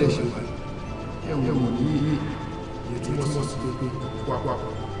náà lè ṣe ṣe wà ẹ̀wọ̀n ní iye tí wọ́n sọ sí pé wà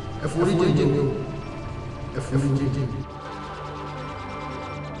ẹ forí jẹ́jẹ́ mi o ẹ forí jẹ́jẹ́ mi.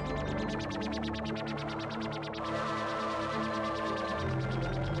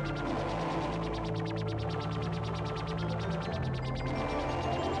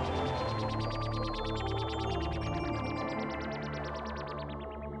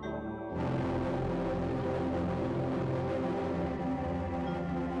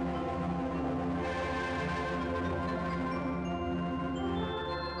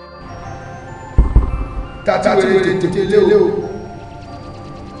 Tàti wèrè tètè lé o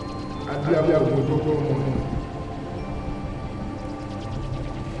àbí àwọn ọmọdé ọmọ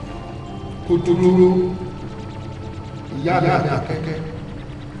kò dúró ìyá mi àkẹ́kẹ́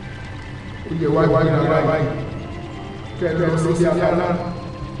ó yẹ wá gbéra báyìí kẹlẹ́ ọ̀sọ́sí alára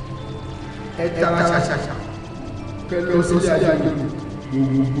ẹ tara ṣàṣàṣà kẹlẹ́ ọ̀sọ́sí ayáyé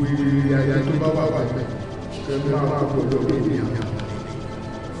gbogbo ìrìn ayé tó bá wà wà bẹ́ẹ̀ kẹlẹ́ àwọn àgbọ̀dọ̀ lórí ìyá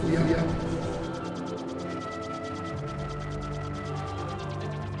fúyá.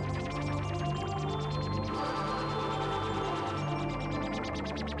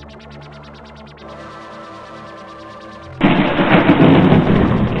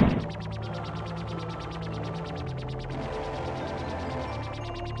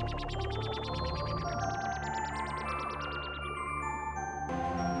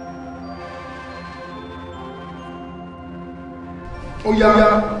 Ó yá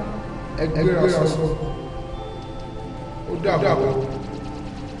ẹgbẹ́ra sọ ó dàbọ̀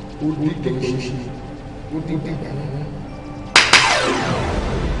ó dìgbà ṣe ó dìgbà wọn.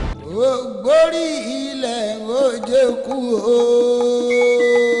 Ògbórí ilẹ̀ òjé kú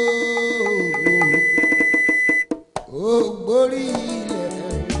ògbórí ilẹ̀.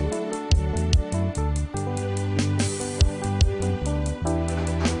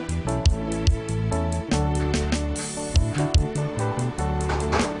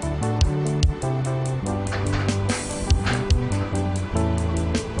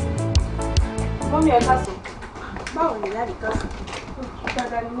 Mọ́mí ẹ káàsán. Báwo ni ìyá àdìká sí?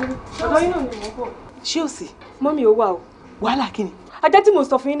 Dáadáa ni mo rí. Ọ̀dọ́ yín náà ni mò ń bọ̀. Ṣé ò sí? Mọ́mí ó wà o. Wàhálà kí ni? Ajá tí mo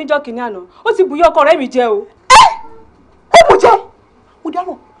sọ fún yín níjọ́ kìíní àná, ó ti bùyọ́ ọkọ rẹ̀ mi jẹ o. Ó mú jẹ? Mo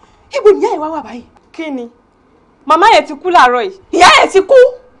dárò. Ibo ni ìyá ẹ̀ wá wà báyìí? Kí ni? Màmá yẹn ti kú láàárọ̀ yìí. Ìyá ẹ̀ ti kú?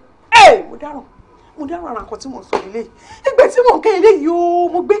 Mo dárò. Mo dárò ara nǹkan tí mò ń sọ nílé. Ìgbẹ́ tí mò ń kẹ́ ilé yìí o,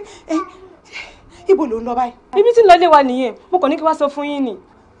 mo gbé. Ibo ló ń lọ báyìí? Ibi tí ń lọ lé wa nìyẹn. Mo kàn ní kí wá sọ fún yín ni.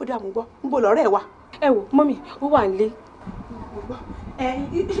 Ó dà mú gbọ́. Ń bò lọ́rẹ́ ẹ̀ wá. Ẹ wò, mọ́mí, ó wà nílé.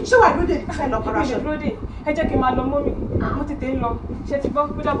 Ṣé wà lóde fẹ́ lọ kọ́ra ṣe? Lóde, ẹ jẹ́ kí n máa lọ mọ́mí. Mo tètè ń lọ. Ṣé ti gbọ́?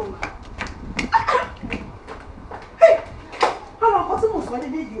 Ó dàbọ̀. Àwọn nǹkan tí mò ń sọ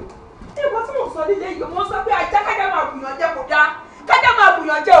nílé yìí o. Nǹkan tí mò ń sọ nílé yìí o, mo sọ pé ajá kájà máa bùyàn jẹ kò dáa. Kájà máa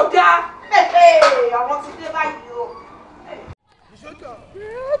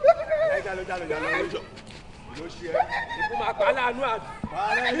dáná ìyá lọ́wọ́ ìjọ ló ṣe ẹ́. ikú máa pa aláàánú àdùn.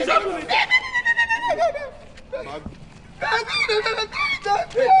 ìṣọ́kùn mi jẹ́.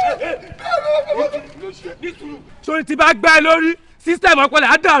 sórí tí bá gbá ẹ lórí sísítẹ̀mù ọpọlọ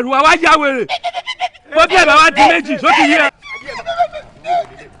á dàrú àwa yá wèrè bó bí ẹ bá wá di méjì só ti yẹ.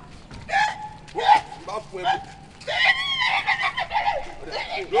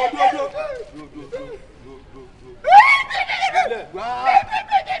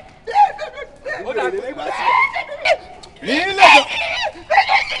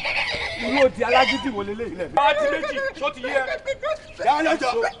 irú òdì alágídí wò lélẹ̀ ilẹ̀ mi. bá ti méjì só ti yẹ.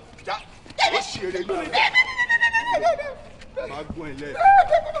 dáadáa ó ṣe eré náà máa gbọ́n ẹ lẹ́ẹ̀.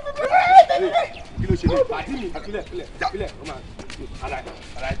 kí ló ṣe lè. àti mi àpilẹ̀ ó máa ara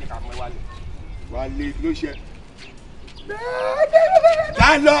ẹ̀ ti kà mọ́ wálé. wálé kí ló ṣe. dá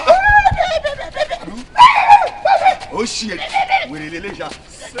lọ. ó ṣe wèrè lélẹ̀ ṣá.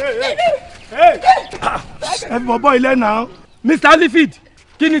 ẹ fi bọ̀bọ̀ ilé náà. Mr. Lifid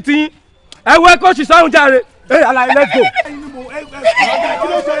kí ni tiyín ẹ wọ ẹkọ ṣì sáwọn jàre alaye let's go.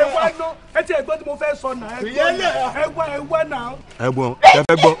 ẹ ti ẹ̀gbọ́n tí mo fẹ́ sọ náà ẹ̀gbọ́n náà. ẹ̀gbọ́n ẹ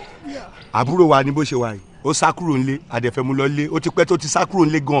fẹ́ gbọ́ àbúrò wa ni bó ṣe wà yìí ó sá kúrò nílé àdẹ̀fẹ̀mú lọ lé ó ti pẹ́ tó ti sá kúrò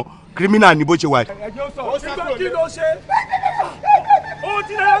nílé gan kírímínà ni bó ṣe wà yìí. ó sá kúrò nílé kí ló ṣe ó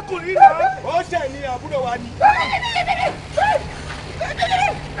ti dára kùnrin náà. ó ṣẹ̀ ní àbúrò wa ni.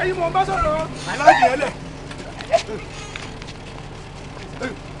 ẹ̀yin mò ń bá sọ̀rọ̀. aláàbì ẹ lẹ̀.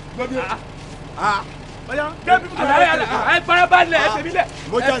 ẹ farabalẹ̀ ẹ tẹ̀mí lẹ̀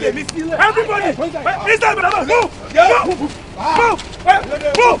ẹ tẹ̀mí sílẹ̀. everybody mr bravo move.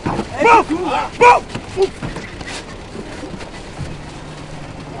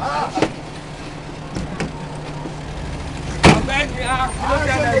 ọ̀gbẹ́ni a ló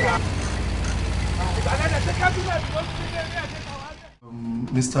tẹ̀lé wa.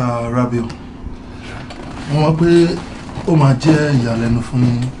 Mr. Rabiu wọ́n wá pé ó máa jẹ́ ìyàlẹ́nu fún mi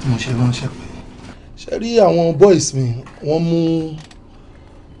tí mo ṣe ránṣẹ́ pé ṣe rí àwọn boys mi wọ́n mú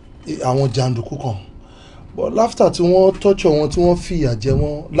àwọn jàǹdùkú kan but láfítà tí wọ́n tọ́jọ́ wọn tí wọ́n fìyà jẹ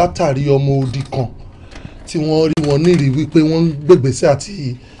wọ́n látàrí ọmọ odi kan tí wọ́n rí wọn nírì wípé wọ́n ń gbègbèsè àti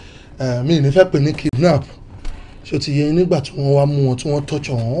mi ní fẹ́ pè ní kidnap ṣó ti yẹ nígbà tí wọ́n wá mú wọn tí wọ́n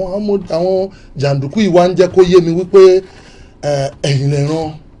tọ́jọ́ wọn àwọn jàǹdùkú yìí wá ń jẹ́ kó yé mi wípé ẹ̀yin lè rán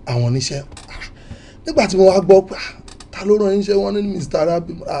àwọn níṣẹ́ nígbà tí mo wá gbọ́ pé ta ló rán níṣẹ́ wọn ní Mr.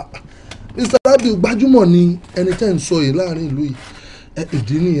 Rabiu Mr. Rabiu gbajúmọ̀ ni ẹni tẹ́ ń sọ yìí láàrin ìlú yìí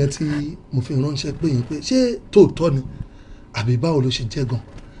ìdí nìyẹn tí mo fi ránṣẹ́ pé yín pé ṣé tòótọ́ ni àbí báwo ló ṣe jẹ́ gan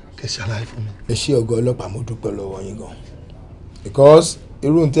kẹ́ ṣàlàyé fún mi. ẹ ṣé ọ̀gá ọlọ́pàá mo dúpẹ́ lọ́wọ́ yín gan because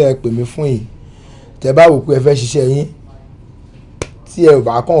irú tẹ́ ẹ pè mí fún yìí tẹ́ bá wò pé ẹ fẹ́ ṣiṣẹ́ yín tí ẹ ò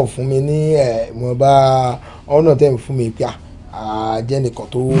bá kàn fún mi ní mo bá ọ̀nà tẹ́ ẹ fún mi pé àjẹ́ nìkan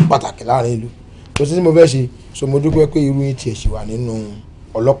tó pàtàkì láàrin ìlú kò sí tí mo fẹ́ ṣe so mo dúpẹ́ pé irú yín tiẹ̀ ṣì wà nínú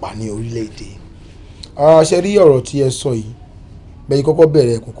ọlọ́pàá ní orílẹ̀-èdè ṣe rí ọ̀rọ̀ tí ẹ sọ yìí bẹ́ẹ̀ kọ́kọ́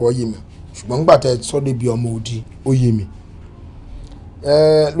bẹ̀rẹ̀ kọ́kọ́ yé mi ṣùgbọ́n nígbà tẹ́ ẹ sọ débi ọmọ odi ó yé mi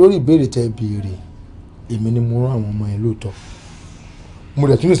lórí ìbéèrè tẹ́ ẹ béèrè èmi ni mo rán àwọn ọmọ yẹn lóòótọ́ mo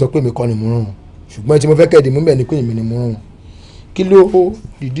rẹ̀ tún lè sọ pé èmi kọ́ ni mo rán wọn ṣùgbọ́n tí mo fẹ́ kẹ́ẹ̀dì mú bẹ́ẹ̀ ni pé èmi ni mo rán wọn kí ló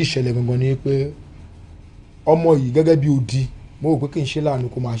dìdí ìṣẹ̀lẹ̀ gangan ni pé ọmọ yìí gẹ́gẹ́ bí odi mo rò pé kí n ṣe láàánú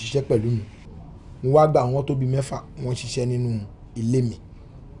kó máa ṣiṣẹ́ pẹ̀lú mi mo wá gba àwọn tó bí 6 wọ́n ṣiṣẹ́ nínú ilé mi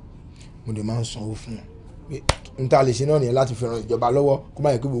mo dẹ̀ máa ń sanwó fún wọn pé n ta lè ṣe náà nìyẹn láti fi ran ìjọba lọ́wọ́ kó má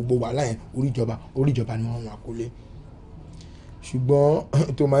yẹ kí gbogbo wàhálà yẹn orí ìjọba ni wọ́n rán àkólé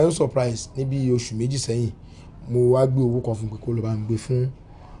ṣùgbọ́n to my own surprise níbi oṣù 2 sẹ́yìn mo wá gbé owó kan fún pé kó lọ bá mi gbé fún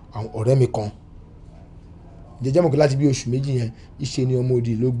àwọn ọ̀rẹ́ mi kan jẹjẹ́ mọ̀ pé láti bí oṣù 2 yẹn ìṣe ni ọmọ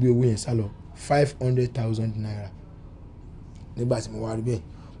òdì ló gbé owó yẹn sá lọ 500,000 naira nígbà tí mo wá rí bẹ́ẹ̀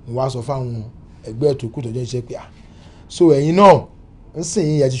mo wá sọ fáwọn ẹgbẹ́ ètò ìkú tọ́jú iṣẹ́ pé so ẹ̀yin náà ń sìn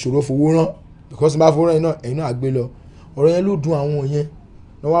yín yẹn ti ṣòro fowó rán because bá fowó rán yín náà ẹ̀yin náà á gbé lọ ọ̀rọ̀ yẹn ló dùn àwọn yẹn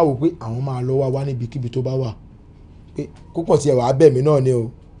náà wá wò pé àwọn máa lọ wá níbikíbi tó bá wà pé kókàn tiẹ̀ wàá bẹ̀ mí náà ni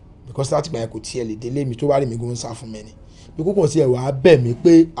o because láti gbà yẹn kò tiẹ̀ lè délé mi tó bá rí mi gbóhùn sá fún mi ni pé kókàn tiẹ̀ wàá bẹ̀ mí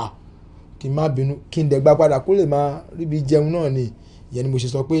pé kí n má bínú kí n dẹ̀gbá padà kó lè máa ríbi jẹun náà ni ìyẹn ni mo ṣe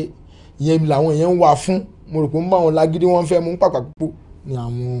sọ pé ìyẹn làwọn èèyàn ń wá fún mo rò pé ń bá wọn lágídí wọn fẹ́ mú pàpà púpọ̀ ni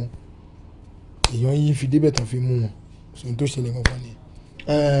àwọn èèyàn yìí fi débẹ̀ tán fi mú wọn sóhun tó ṣẹlẹ̀ gangan ni.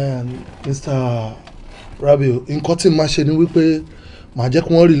 Mr. Rabiu nǹkan tí màá ṣe ni wípé màá jẹ́ kí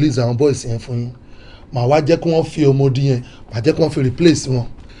wọ́n release àwọn boys yẹn fún yín màá wá jẹ́ kí wọ́n fi ọmọdé yẹn màá jẹ́ kí wọ́n fi replace wọn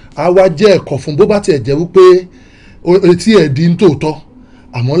á wá jẹ́ ẹ̀kọ́ fún bó bá tiẹ̀ jẹ́ wípé etí ẹ̀ di ń tòótọ́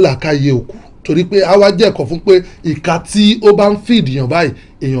àmọ́ làákàyè òkú torí pé á wá jẹ́ ẹ̀kọ́ fún pé ìka tí ó bá ń feed èèyàn báyìí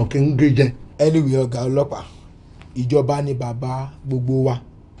èèyàn kì í gé jẹ. anyway ọ̀gá ọlọ́pàá ìjọba ni bàbá gbogbo wa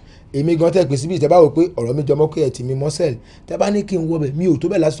èmi gan tẹ́ pè síbi ìtẹ́ bá wò pé ọ̀rọ̀ mi jọmọ́ pé ẹ̀ tì mí mọ́sẹ̀lì tẹ́ bá ní kí n wọbẹ̀ mi ò tó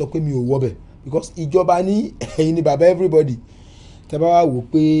bẹ̀ láti sọ pé mi ò wọbẹ̀ because ìjọba ní ẹ̀yin ni bàbá everybody tẹ́ bá wà wò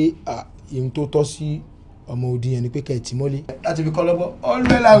pé ìhun tó tọ́ sí ọmọ òdi yẹn ni pé kẹ́ ẹ̀ tì mọ́lé. láti fi kọ́ lọ́gbọ́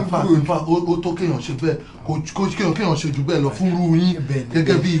ọlọ́lá ó tó kéèyàn ṣe bẹ́ẹ̀ kó kéèyàn ṣe jù bẹ́ẹ̀ lọ fún irú yín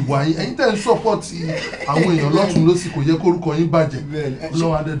gẹ́gẹ́ bí ìwà yín ẹ̀yin tẹ́ ń sọ́pọ̀tì àwọn èèyàn lọ́tún lọ́sì kò yẹ kórúkọ yín bàjẹ́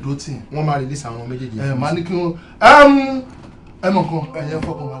lọ́wọ́ adẹ́dọ́ tì. wọ́n máa release àwọn méjèèjì. ẹ máa ní kí wọ́n ẹ mọ̀ kan ẹ̀yẹ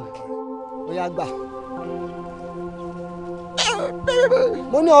fọkàn balẹ̀. ó yá gbà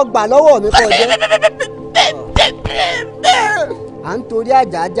mo ní ọgbà lọ́wọ́ mi kọ́ jẹ́ à ń torí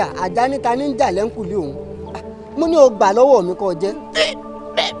àjàjà àjà níta ní jà lẹ́ńkùlé òun mo ní ọgbà lọ́wọ́ mi kọ́ jẹ́.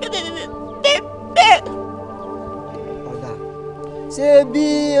 ọ̀dà ṣé bí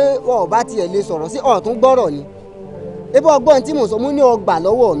wọn ò bá tiẹ̀ lè sọ̀rọ̀ sí ọ̀tún gbọ́rọ̀ ni ebi ọgbọ́n tí mo sọ mo ní ọgbà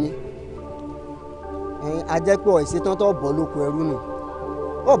lọ́wọ́ mi ajẹ́pọ̀ ìṣetán tó bọ̀ lóko ẹrú nù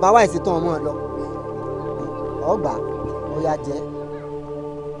ó bá wà ìṣetán ọmọ lọ ọgbà ọ̀yà jẹ́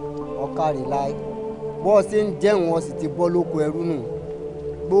ọ̀kàrẹ̀ láì bọ́ ṣe ń jẹun ọ sì ti bọ́ lóko ẹrú nù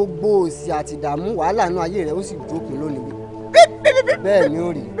gbogbo òsì àti ìdààmú wàhálà inú ayé rẹ̀ ó sì jókòó lónìí bẹ́ẹ̀ ni ó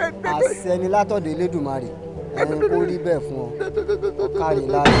rí àṣẹ ni látọ̀dọ̀ Elédùmarè ẹni kó rí bẹ́ẹ̀ fún ọ ọ̀kàrẹ̀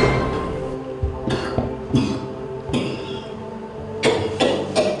láì.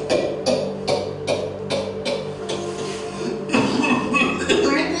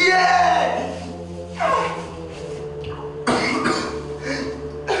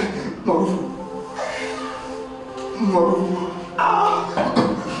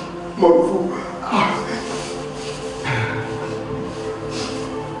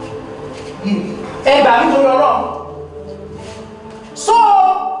 Ẹgbà mi torí ọlọ́run so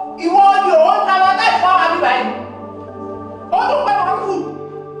ìwọ ni òun ta lọ láì fọ́ àwọn àbíbá yìí ó tún pẹ́ wọn kù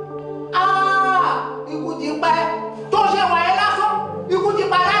ikú ti pẹ́ tó ṣe wà ẹ́ lásán ikú ti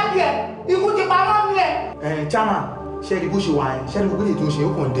pa láti ẹ̀ ikú ti pa lọ́nù ẹ̀. Chairman ṣẹ́ni bó ṣe wà ẹ́ ṣẹ́ni gbogbo ètò ìṣe ó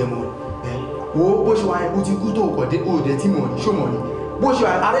kàn dẹ̀ mọ́ wo bó ṣe wà ẹ́ ó ti kú tó kọ̀ dé òde tí mọ̀ ní ṣó mọ̀ ní bó ṣe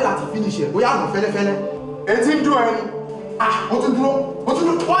wà ẹ́ arẹ́ láti finish ẹ̀ bóyá àná fẹ́lẹ́fẹ́lẹ́ ẹ ti ń dún ẹni ó ti dúró ó ti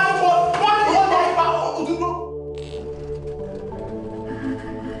dúró wọ́n ní ó ti dúró.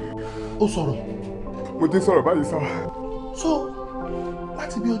 ó sọ̀rọ̀. mo ti sọ̀rọ̀ báyìí sá. so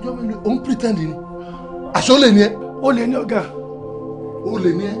láti bí ọjọ́ mélòó òun pretend ni àṣọ lè ní ẹ. ó lè ní ọ̀gá. ó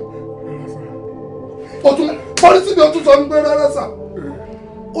lè ní ẹ. o tún pọ́lísì bí o tún sọ ń gbé rárá sà.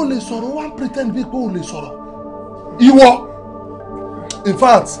 o lè sọ̀rọ̀ wá pretend bí pé o lè sọ̀rọ̀. ìwọ in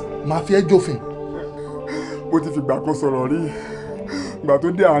fact màá fi ẹ́ jófin. mo ti fìgbà kan sọ̀rọ̀ rí ìgbà tó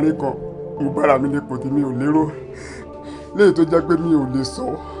dé àárín kan mo bára mi nípò tí mi ò lérò léyìí tó jẹ́ pé mi ò lè sọ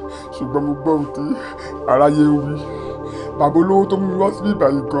ṣùgbọ́n mo gbọ́ ohun tí aráyé ń wí bàbá olówó tó mú mi wá sí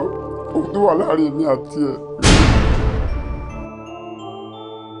ìbàyí gan ohun tó wà láàrin èmi àti ẹ̀.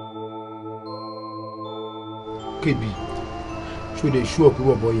 Kébì ṣó lè ṣú ọ̀pẹ́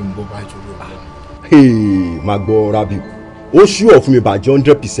bọ̀bọ̀ yìí ń bọ̀ báyìí torí ọ̀la. máa gbọ́ Rabiu ó ṣú ọ̀ fún mi bàjẹ́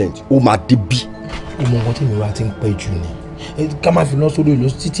 100% ó máa dé bí. ọmọ nǹkan tí mi wá ti ń pẹ́ jù ni ká má fi lọ sórí ìlú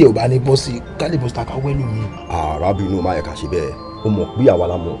títí ẹ̀ ò bá ní bọ́ sí ká lè bọ́ sí taka wẹ́lú mi. Rabiu inú máa yẹ ká ṣe bẹ́ẹ̀ ó mọ̀ pé àwa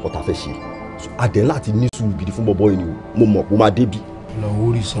la mọ̀ ọ̀tá fẹ́ ṣe adẹ̀ láti ní sùúrù gidi fún bọ́bọ́ yìí ni mo mọ̀ pé ó máa dé bí. lọ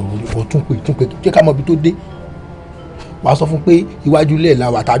orí sọ orí ọ tún pé jẹ́ ká mọ ibi tó dé wàá sọ fún pé iwájú ilé ẹ̀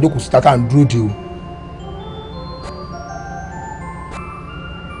la wà tá a jókòó sí tata ń dúró de o.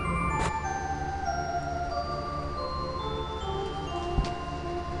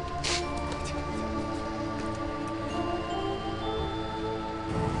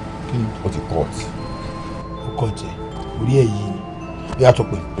 ó ti cut. ó cut ẹ orí ẹ yìí ni bí a tọ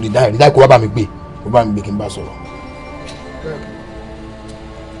pé rí dáì kó wá bá mi gbé kí n bá sọ̀rọ̀.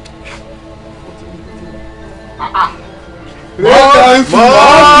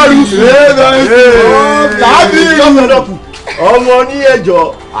 ọmọ ní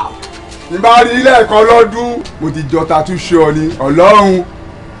ẹjọ́ ìbá rí ilé ẹ̀kọ́ lọ́dún mo ti jọ tatu ṣe ọ ní ọlọ́run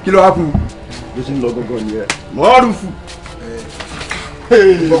kí ló wá kú. ló ṣe ń lọ gángan nìyẹn mọ́rùfù.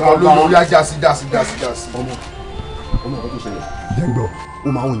 ọkọ ló lórí ajásí jásí. ọmọ ọkọ tó ṣẹlẹ̀ jẹ́gbọ́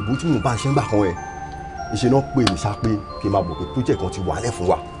ó máa ń òyìnbó tí mò ń bá ṣe ń gbà kan ẹ̀ ìṣe náà pè mí sá pé kí n máa bọ̀ pé project kan ti wà lẹ̀ fún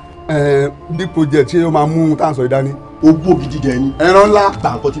wa. bí project ṣé ó máa mú tá à ń sọ ìdání. owó gidi dẹ ni. ẹran ńlá gba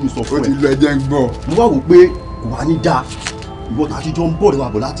nǹkan tí mi sọ fún ẹ. ó ti lọ ẹjẹ ń gbọ́. mo wá wò pé kò wá ní dáa ìwọ tá a ti jọ ń bọ̀ rẹ̀ wà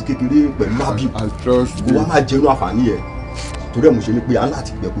bọ̀ láti kékeré pẹ̀lú Rabiu kò wá máa jẹnu àǹfààní ẹ̀ torí ẹ̀ mo ṣe ni pé à ń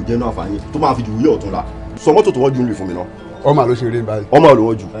láti gbẹ̀ kó jẹnu àǹfààní tó máa fi jù wílé ọ̀tún la sọ mọ́tò tó wọ́n ju ń lè fún mi náà. ọmọ ló ṣe eré báyìí. ọmọ ló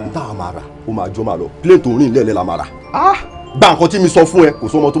wọ́n ju tá a máa rà ó máa jọ máa lọ plane tó rìn lẹ́ẹ̀lẹ́ la máa rà. gba nǹkan tí mi sọ fún ẹ kò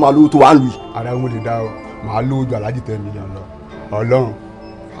sọmọ tó máa lówó tó wà ń lu. ara wọn lè dá ọ màá lówó ju aláàjì 10 million lọ Ọlọ́run.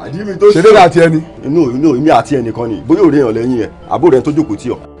 àdí mi tó ṣe lè àti ẹni. inú èmi àti ẹnìkan ni bóyá òde èèyàn lẹ́yìn ẹ àbúrò ẹ tó jókòó tí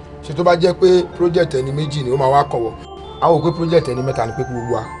ọ. ṣé so tó bá jẹ́ pé project ẹni méjì ni ó máa wá kọ̀wọ́ àwọn ò pé project ẹni mẹ́ta ni pé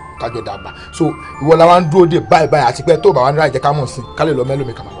gbogbo wa kájọ dàgbà so ìwọ la wá ń dúró dé báyìí àti pé tó bá wà ní ráyè jẹ́ ká mọ̀ sí ká lè lọ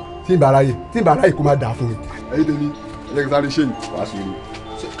mẹ́lòmí kà máa lọ. tí ń bá ráyè kó má dáa fún mi. ẹyin tèmi ẹlẹ́gẹ̀sáré ṣe ni wàá ṣe ni.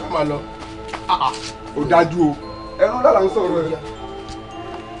 ṣe ká máa lọ. ó dájú o ẹran dára ń sọ̀rọ̀ ẹ̀.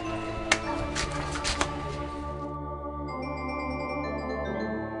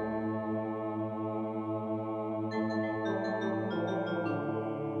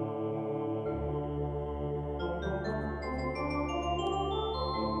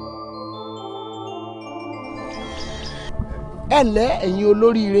 ẹ ǹlẹ́ ẹ̀yin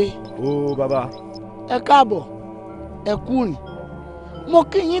olóríire. ó bàbá. ẹ káàbọ̀ ẹ kú rìn mo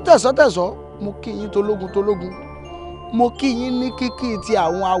kí yín tẹ̀sọ́tẹ̀sọ́ mo kí yín tológun mo kí yín ní kíkí ti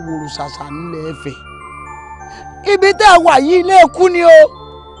àwọn awòrò ṣàṣà nílẹ̀ Ẹ̀fẹ̀. ibi tẹ́ ẹ wà yìí ilé ikú ni o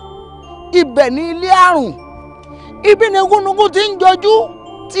ibẹ̀ ni ilé àrùn ibi ni gúnugún ti ń jọjú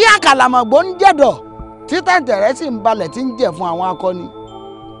tí àkàlàmọ̀gbò ń jẹ̀dọ̀ tí tẹ̀tẹ̀rẹ́ sì ń balẹ̀ tí ń jẹ̀ fún àwọn akọni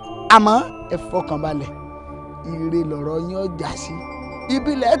àmọ́ ẹ fọkàn balẹ̀ ire lọ̀rọ̀ yín ọjà sí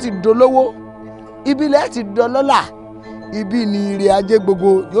ibi lẹ́ẹ̀ ti dolówó ibi lẹ́ẹ̀ ti dọlọ́lá ibi ni ire ajé gbogbo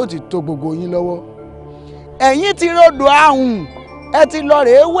yóò ti tó gbogbo yín lọ́wọ́ ẹ̀yin ti rodò ahùn ẹ ti lọ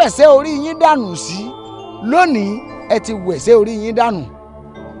rèé wẹ̀sẹ̀ orí yín dànù sí lónìí ẹ ti wẹ̀sẹ̀ orí yín dànù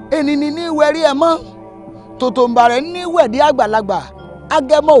ènìní ní wẹ̀rí ẹ mọ́ tòtòǹbàrẹ̀ ní wẹ̀dí àgbàlagbà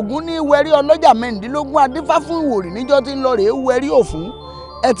agẹmọ ògún ní wẹ̀rí ọlọ́jà mẹ́rìndínlógún adífá fún ìwòrì níjọ́ tí ń lọ rèé wẹ̀rí òfún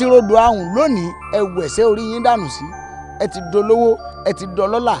ẹ ti rodò ahùn lónìí ẹ wẹ̀sẹ̀ orí yín dànù sí ẹ ti dolówó ẹ ti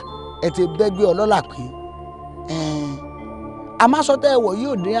dọlọ́lá ẹ ti bẹ́gbẹ́ ọlọ́lá pé àmásọtẹ́ ẹ̀wọ̀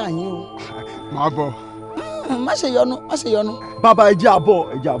yóò dé àyín o. máa bọ̀. má ṣe yọnu má ṣe yọnu. bàbá ẹ jẹ́ àbọ̀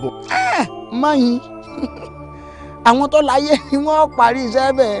ẹ jẹ́ àbọ̀. mọ́yìn àwọn tó láyé ni wọ́n parí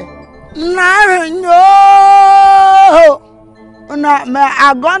iṣẹ́ bẹ́ẹ̀. láàrin yóò na mẹ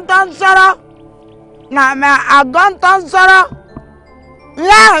àgọ́ntàn sọ̀rọ̀ na mẹ àgọ́ntàn sọ̀rọ̀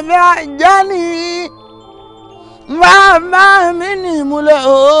láàmì àjẹ́ni màmá mi ní ìmúlẹ̀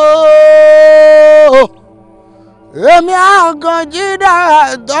ooo èmi àgànjí dára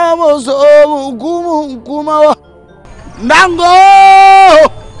tọ́mọ sọ́wọ́ kúmọ̀kúmọ̀ ndango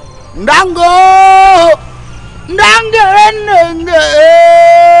ndango ndangerenge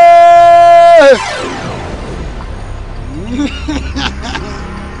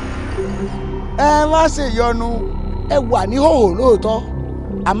ẹ má ṣe yọnu ẹ wà ní hòhò lóòótọ́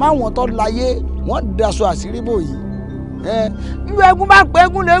àmọ́ àwọn tó láyé wọ́n daṣọ àṣírí bò yìí nígbà eégún bá pé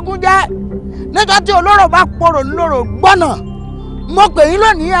eégún lẹ́gún jẹ́ nígbà tí olóró bá porò ńlóró gbọ́nà mo pè yín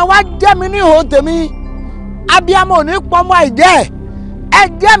lónìí ẹ wá jẹ́ mi ní ìhò tèmi abiyamọ ò ní pọmọ àìjẹ́ ẹ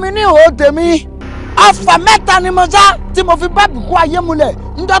jẹ́ mi ní ìhò tèmi ọfà mẹ́ta ni mo sá tí mo fi bá bìkú ayé mulẹ̀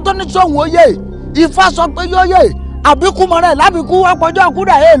níjọ́ tó ní sóhun oyè Ifá sọ pé yóò yè àbíkú mọ́rẹ́ lábìkú ọpọjọ́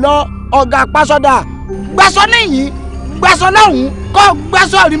kúdà yé lọ ọ̀gá pásọdà gbẹ́sọ níyìn gbẹ́sọ lọ́hùn kọ́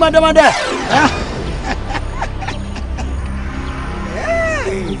gbẹ́sọ rí mọ́dẹ́mọ́dẹ́.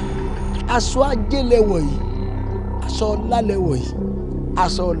 aṣọ ajé lẹwọ yìí aṣọ ọlá lẹwọ yìí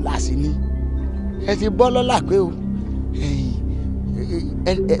aṣọ ọlá sì ni ẹ ti bọ́ lọ́lá pé o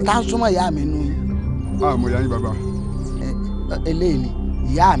tá ń súnmọ́ ìyá mi nù yín. mo yá yín bàbá. eléyìí ni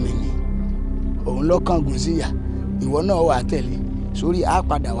ìyá mi ni òun ló kángun sí ìyá ìwọ náà wà tẹ̀lé sórí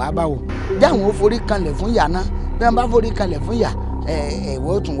àpàdà wàá báwò dáhùn ó forí kanlẹ̀ fún ìyá náà bí wọ́n bá forí kanlẹ̀ fún ìyá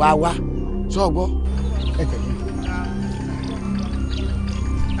ẹ̀wọ́ tún wá wá sọ́gbọ́ ẹ tẹ̀lé.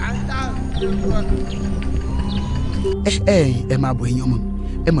 ẹ máa bọ̀ ẹ̀yin ọmọ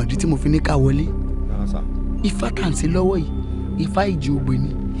ẹ mọ̀ ìdí tí mo fi ní ká wọlé ifá tá à ń ṣe lọ́wọ́ yìí ifá ìjì ògbè ni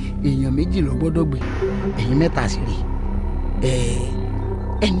èèyàn méjì ló gbọ́dọ̀ gbé ẹ̀yin mẹ́ta sì rè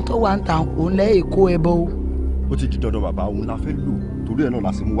ẹni tó wà ń ta òun lẹ́yìn kó ẹ bọ́ o. ó ti di dandan bàbá òun la fẹ́ lò torí ẹ̀ náà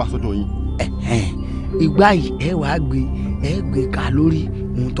la sì mú wá sọ́dọ̀ yín. ìgbà yìí ẹ wàá gbé ẹ gbé ká lórí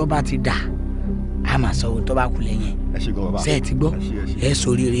ohun tó bá ti dà á máa sọ ohun tó bá kú lẹ́yìn. ẹ ṣe gan bàbá. ṣé ẹ ti gbọ́ ẹ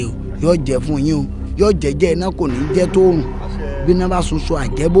ṣoríire o yóò jẹ́ fún yín o yóò jẹ́jẹ́ iná kò ní jẹ́ tóorùn bí iná bá sunsun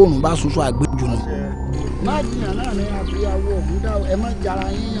àjẹbóorùn bá sunsun àgbéjù nù. má jìyàn láàrin àfihàn ògùn dá ẹ má jara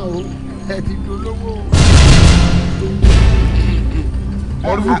yíyan o ẹ ti dolówó.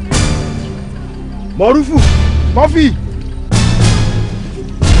 mọ̀rúfù kọ́fì.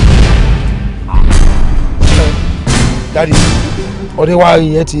 dáàdi ọdẹ wa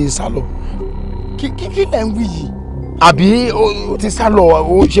yẹn ti sá lọ. kí lẹ̀ ń wí yìí. àbí o ti sá lọ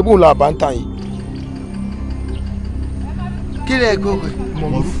o ṣe bó la bá ń ta yìí. kí lẹ̀ gbọ́ pé.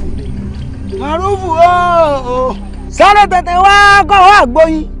 mọ̀rúfù. mọ̀rúfù ooo sáré tètè wá kọ́wọ́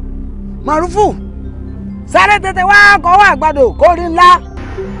àgbóyin mọ̀rúfù sáré tètè wá kọ́wọ́ àgbàdo kórí ńlá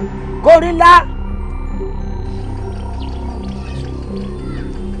kórí ńlá.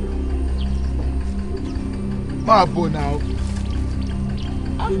 máa bọ̀ náà.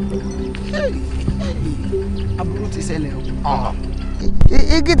 aburú ti ṣẹlẹ̀ o.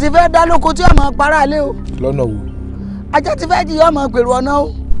 igi ti fẹ́ dá lóko tí ọmọ para lé o. lọ́nà wo. ajá ti fẹ́ di ọmọ pèrò ọ̀nà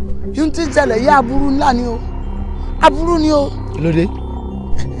o. yín ti ṣẹlẹ̀ yí aburú ńlá ni o. aburú ni o. kí ló dé.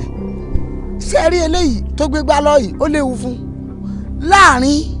 ṣé ẹ rí eléyìí tó gbé gbá lọ yìí ó léwu fún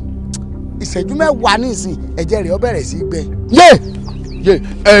láàrin ìṣẹ́jú mẹ́wàá nísìn ẹ̀jẹ̀ rẹ̀ ó bẹ̀rẹ̀ sí í gbẹ. yé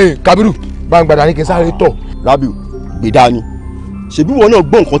Kabiru gbangbada ní kí n sáré tọ̀. Rabiu gbé dání ṣebí wọn náà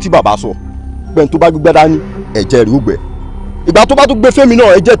gbọ́ nǹkan tí bàbá sọ pé tó bá gbé dání ẹ̀jẹ̀ rẹ̀ ó gbẹ ìgbà tó bá tó gbé fẹ́mi náà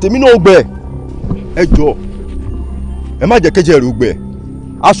ẹ̀jẹ̀ tèmi náà ó gbẹ ẹ jọ ẹ má jẹ́ kẹ́jẹ̀ rẹ̀ ó gbẹ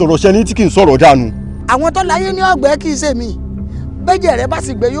aṣọ̀rọ̀ ṣẹni tí kì í sọ̀rọ̀ dànù. àwọn tó láyé ní ọgbẹ́ kì í ṣe mí bẹ́jẹ̀ rẹ bá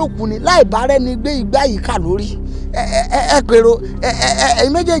sì gbé yóò kú ni láì bá rẹ ni gbé ìgbà yìí kà lórí ẹ pèrò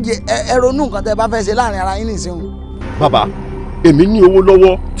ẹ̀yin méjèèjì ẹ ronú nǹkan tẹ́ bá fẹ́ ṣe láàrin ara yín nìsín. bàbá èmi ní owó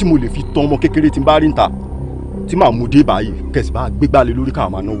lọ́wọ́ tí mo lè fi tán ọmọ kékeré tí n bá rí ń ta tí màá mú dé báyìí kẹsì bá gbégbálẹ̀ lórí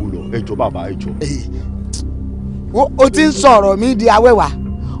káwọn máa náwó lọ ẹ jọ̀ọ́ bàbá ẹ jọ̀ọ́. o ti ń sọ̀rọ̀ mi di awẹ́wà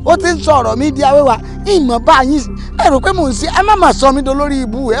o ti ń sọ̀rọ̀ mi di awẹ́wà ìmọ̀ bá yín ẹ rò pé mò ń ṣe ẹ má mà sọ mí dolórí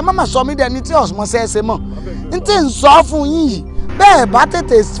ibú ẹ má mà sọ mí dẹni tí ọ̀sùnmọ́ ṣẹ́ẹ́ṣẹ́ mọ̀ n tí ń sọ fún yín yìí bẹ́ẹ̀ bá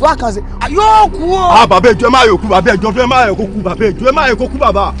tètè wá kàn sí yóò kú o. bàbá ẹjọ́ ẹ má yẹ kú bàbá ẹjọ́ ẹ má yẹ kó kú bàbá ẹjọ́ ẹ má yẹ kó kú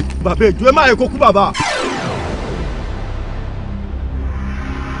bàbá ẹjọ́ ẹ má yẹ kó kú bàbá.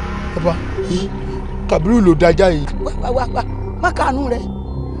 bàbá Kabiru ló dájá yìí. wá má kànú rẹ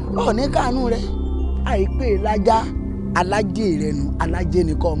ọ ní kànú rẹ àìpé lájá alájẹ rẹ nu alájẹ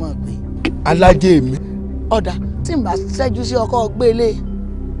ni kò mọ̀ pé. alájẹ mi. ọ̀dà tí n bá ṣẹ́jú sí ọkọ̀ gbélé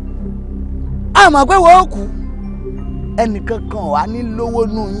àmọ́ pé wọ́n kú ẹnìkan kan wà ní lówó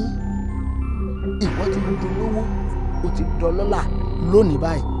nù yín ìwọ ti di lówó o ti dọlọ́lá lónìí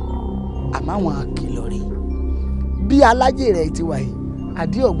báyìí àmọ́ àwọn àkìlọ̀ rẹ̀ bí alájẹ rẹ̀ ti wà yìí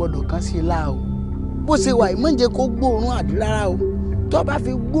àdí ọ̀gbọ́dọ̀ kan sí i láà o bó ṣe wà yìí mọ̀jẹ̀ kó gbóòórùn àdí rárá o tó bá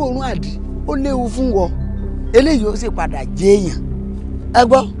fi gbóòórùn àdí ó léwu fún wọ eléyìí ó sì padà jẹ́ èèyàn ẹ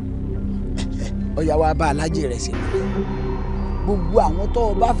gbọ́ ọ̀yà wa bá alájẹ rẹ̀ sí gbogbo àwọn tó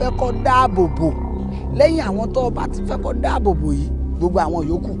o bá fẹ́ kó dáàbò bò lẹ́yìn àwọn tó o bá ti fẹ́ kó dáàbò bò yìí gbogbo àwọn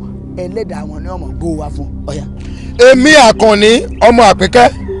yòókù ẹlẹ́dàá wọn ni ọmọ gbó wa fún ọ̀yà. èmi Àkànní ọmọ Àpínkẹ́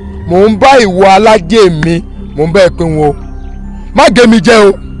mò ń bá ìwọ alájẹ mi mò ń bá ẹ pín wọn o má gé mi jẹ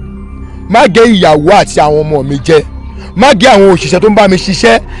o má gé ìyàwó àti àwọn ọmọ mi jẹ má gé àwọn òṣìṣẹ́ tó ń bá mi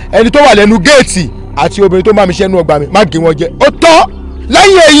ṣiṣẹ́ ẹni tó wà lẹ́nu géètì àti obìnrin tó ń bá mi ṣiṣẹ́ nínú ọgbà mi má gé wọn jẹ ó tọ́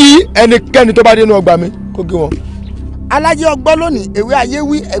lẹ́yìn èyí ẹnikẹ́ni tó bá dé nínú ọgbà mi kó gé wọn. alájẹ ọgbọ́n lónìí ewé ayé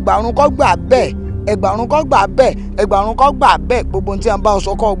wí ẹgbàrún kọ́ gbà bẹ́ẹ̀ ẹgbàrún kọ́ gbà bẹ́ẹ̀ ẹgbàrún kọ́ gbà bẹ́ẹ̀ gbogbo tí a ń bá ọ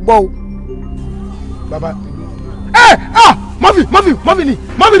sọ kọ́ gbọ́ o. bàbá mọ́fì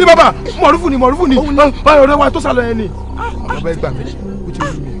ni bàbá mọ̀rúfù ni ọ̀rẹ́ wa tó sálọ yẹn ni. bàbá ẹ gbà mí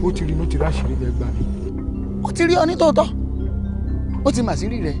ó ti rí àṣírí ẹ gbà mí. ó ti rí ọ ní tòótọ́ ó ti mà sí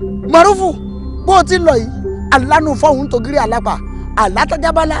rí rẹ mọ̀rúfù bó o ti lọ yìí alánú fọ́hún tògírí alápà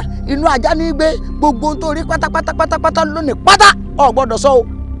àlátájábálá inú ajá ní gbé gbogbo tó rí pátápátá lónìí pátá ò gbọ́dọ̀ sọ o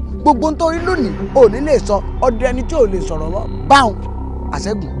gbogbo tó rí lónìí ò ní lè sọ ọdẹ ẹni tí ò lè sọ̀rọ̀ mọ́ báwọn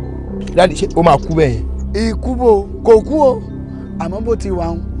àṣẹ́gun. dáàdi ṣé ó máa kú bẹ́ẹ̀ yẹn. ikú bò kò kú o àmọ́ bó ti wà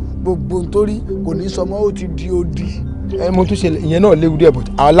ń gbogbo nítorí kò ní sọmọ́ ó ti di odi. mo tún ṣe ìyẹn náà léwu díẹ̀ bọ̀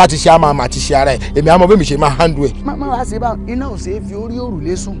àwọn láti ṣe àmọ́ àti ṣe ara ẹ̀ èmi àmọ́ bẹ́ẹ̀ mi ṣe máa handle ẹ̀. má wá sí báwọn iná ò ṣeé fi orí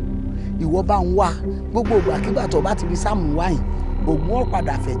òrùlé sùn ìwọ bá ń wá gbogbo ìgbàkigbà tó bá ti fi sáàmù wáyìn ògùn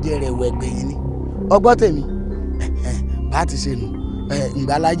ọ̀padà fẹ̀jẹ̀ rẹ̀ wọ ẹgbẹ́ yìí ni ọgbọ́n tèmi bá ti ṣe nù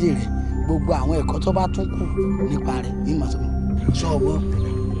ìgbàlájẹ rẹ̀ gbogbo àwọn ẹ̀kọ́ tó bá tún kù nípa rẹ̀ ní màsán sọ ọgbọ́n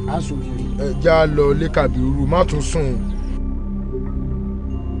aṣọ òrìrì. ẹ já lọ lé Kàbírù má tún sùn.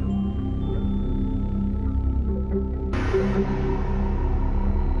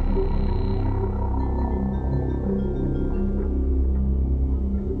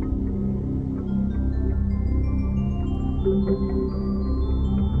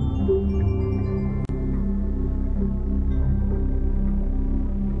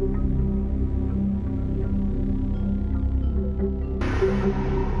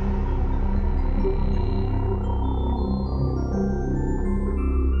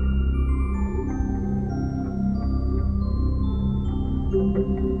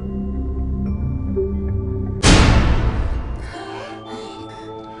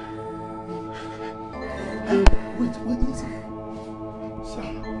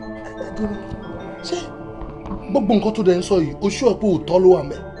 gbogbo nǹkan tó dẹ̀ ń sọ yìí oṣù ọ̀pọ̀ òótọ́ ló wà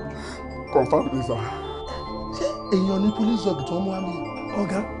mẹ́. confam ni sà. ṣé èèyàn ní police dog tó ń mú àmì.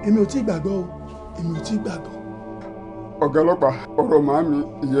 ọ̀gá èmi ò tí ì gbàgbọ́ o èmi ò tí ì gbàgbọ́. ọ̀gá ọlọ́pàá ọ̀rọ̀ màámi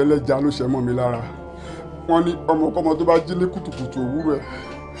ìyẹlẹ́jà ló ṣẹ́ mọ́ mi lára wọ́n ní ọmọkọ́mọ tó bá jí ní kùtùkùtù òwúrọ̀ ẹ̀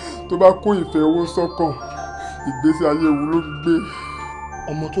tó bá kó ìfẹ́ owó sọ́kàn ìgbésí ayé ewu ló ń gbé.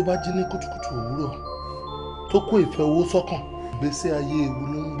 ọmọ tó bá jí ní kùtùkùtù òwúrọ̀ tó kó ìfẹ́ owó sọ́kàn ìgbésí ayé ewu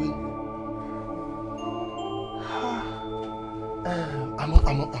ló ń gbé.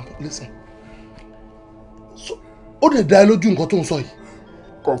 àmọ́ listen so ó lè dá ẹ lójú nǹkan tó ń sọ yìí.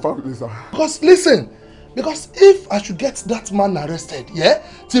 confam me sir. because if I should get that man arrested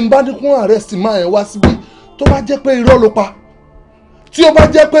tí n bá ní kún arrest máa yẹn wá síbí tó bá jẹ́ pé irọ́ ló pa tí ó bá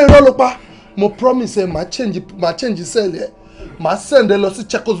jẹ́ pé irọ́ ló pa mo promise ẹ máa change cell ẹ máa send ẹ lọ sí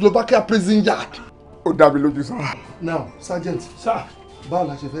Czechoslovakia prison yard. ó dá mi lójú sir. now sergeant báwo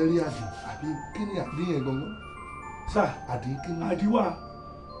la ṣe fẹ́ rí àbí kí ni àdín yẹn gangan. sá àdín kí ni. àdíwà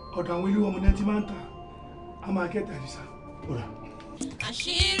ọ̀dọ̀ àwọn ilé ọmọ náà ti máa ń tà á máa kẹta rí sá.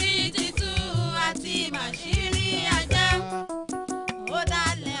 àṣírí títú àti màṣírí ajá ó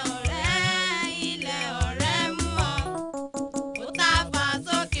dalẹ̀ ọ̀rẹ́ ilẹ̀ ọ̀rẹ́ mú ọ ó tá fà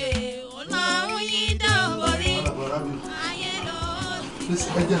sókè ó lọ ń yí dánborí ayé ló ti.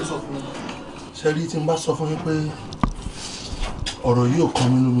 ẹ jẹ́ sọ fún mi ṣe rí tí n bá sọ fún yín pé ọ̀rọ̀ yìí ò kàn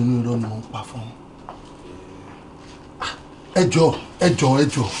mí lóminú irọ́ ni mo ń pa fún yín. ẹ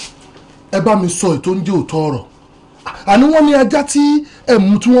jọ̀ọ́ ẹ bá mi sọ ètò ń jẹ́ òótọ́ ọ̀rọ̀ àní wọ́n ní ajá tí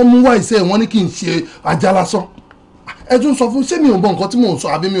ẹ̀mú tí wọ́n mú wá ìṣe wọ́n ní kí n ṣe ajá lásán ẹ tún sọ fún ṣé mi ò mọ nǹkan tí mò ń sọ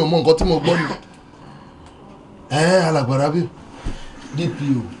àbí mi ò mọ nǹkan tí mo gbọ́ ni. alàgbà Rabiu.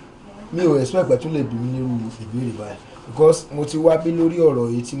 DPO mi ò expect pé tún lè bí mi nírú ìbéèrè báyìí because mo ti wá bí lórí ọ̀rọ̀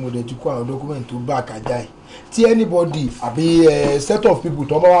yìí tí mo dẹ̀ ti kó àwọn document tó bá àkájá yìí tí anybody àbí set of people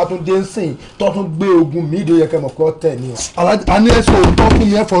tó bá wá tún dé ń sìn tó tún gbé ogun mi ìdó yẹ kẹ́ mọ̀ pé ó tẹ̀ ní o. àní ẹ sọ òótọ́ fún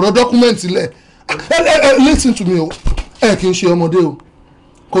mi ẹ fọ̀rọ̀ document lẹ̀ listen to me o ẹ kì í ṣe ọmọdé o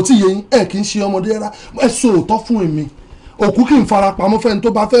kò tí yé yín ẹ kì í ṣe ọmọdé rárá ẹ sọ òótọ́ fún mi òkú kì í fara pamọ́ fẹ́ni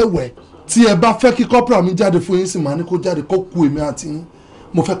tó bá fẹ́ wẹ̀ tí ẹ bá fẹ́ kí corporal mi jáde fún yín sì máa ní kó jáde kó ku èmi àti yín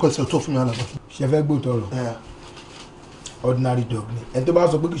mo fẹ́ kọ ẹsẹ̀ òótọ́ fún mi alàgbà. ṣe fẹ́ gbóòótọ́ rọ̀ ordinary dog ni ẹni tó bá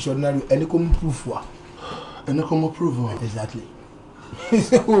sọ pé kì í ṣe ordinary ẹni kò mú proof wa. ẹni kò mú proof wa. exactly.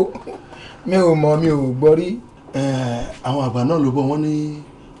 mi ò gbọ́ rí. àwọn àgbà náà ló bọ̀ wọ́n ní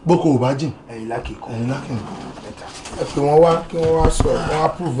boko ò bá jìn. ẹ̀yin lákì kan. ẹ̀yin lákì kan. ẹ pé wọ́n wá kí wọ́n wá sọ wọ́n á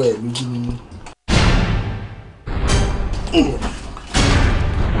prove ẹ̀ lójú nínú.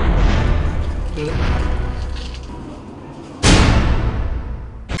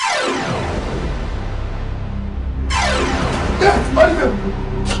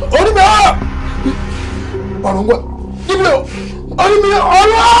 onímọ̀ ọ̀rọ̀ ń gbọ́ níbi onímọ̀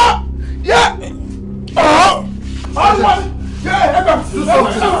ọ̀rọ̀ yẹ ọ̀rọ̀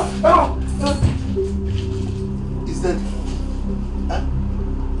Is that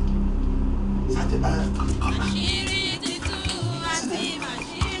àṣírí títú àti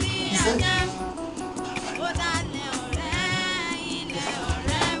màṣírí ajá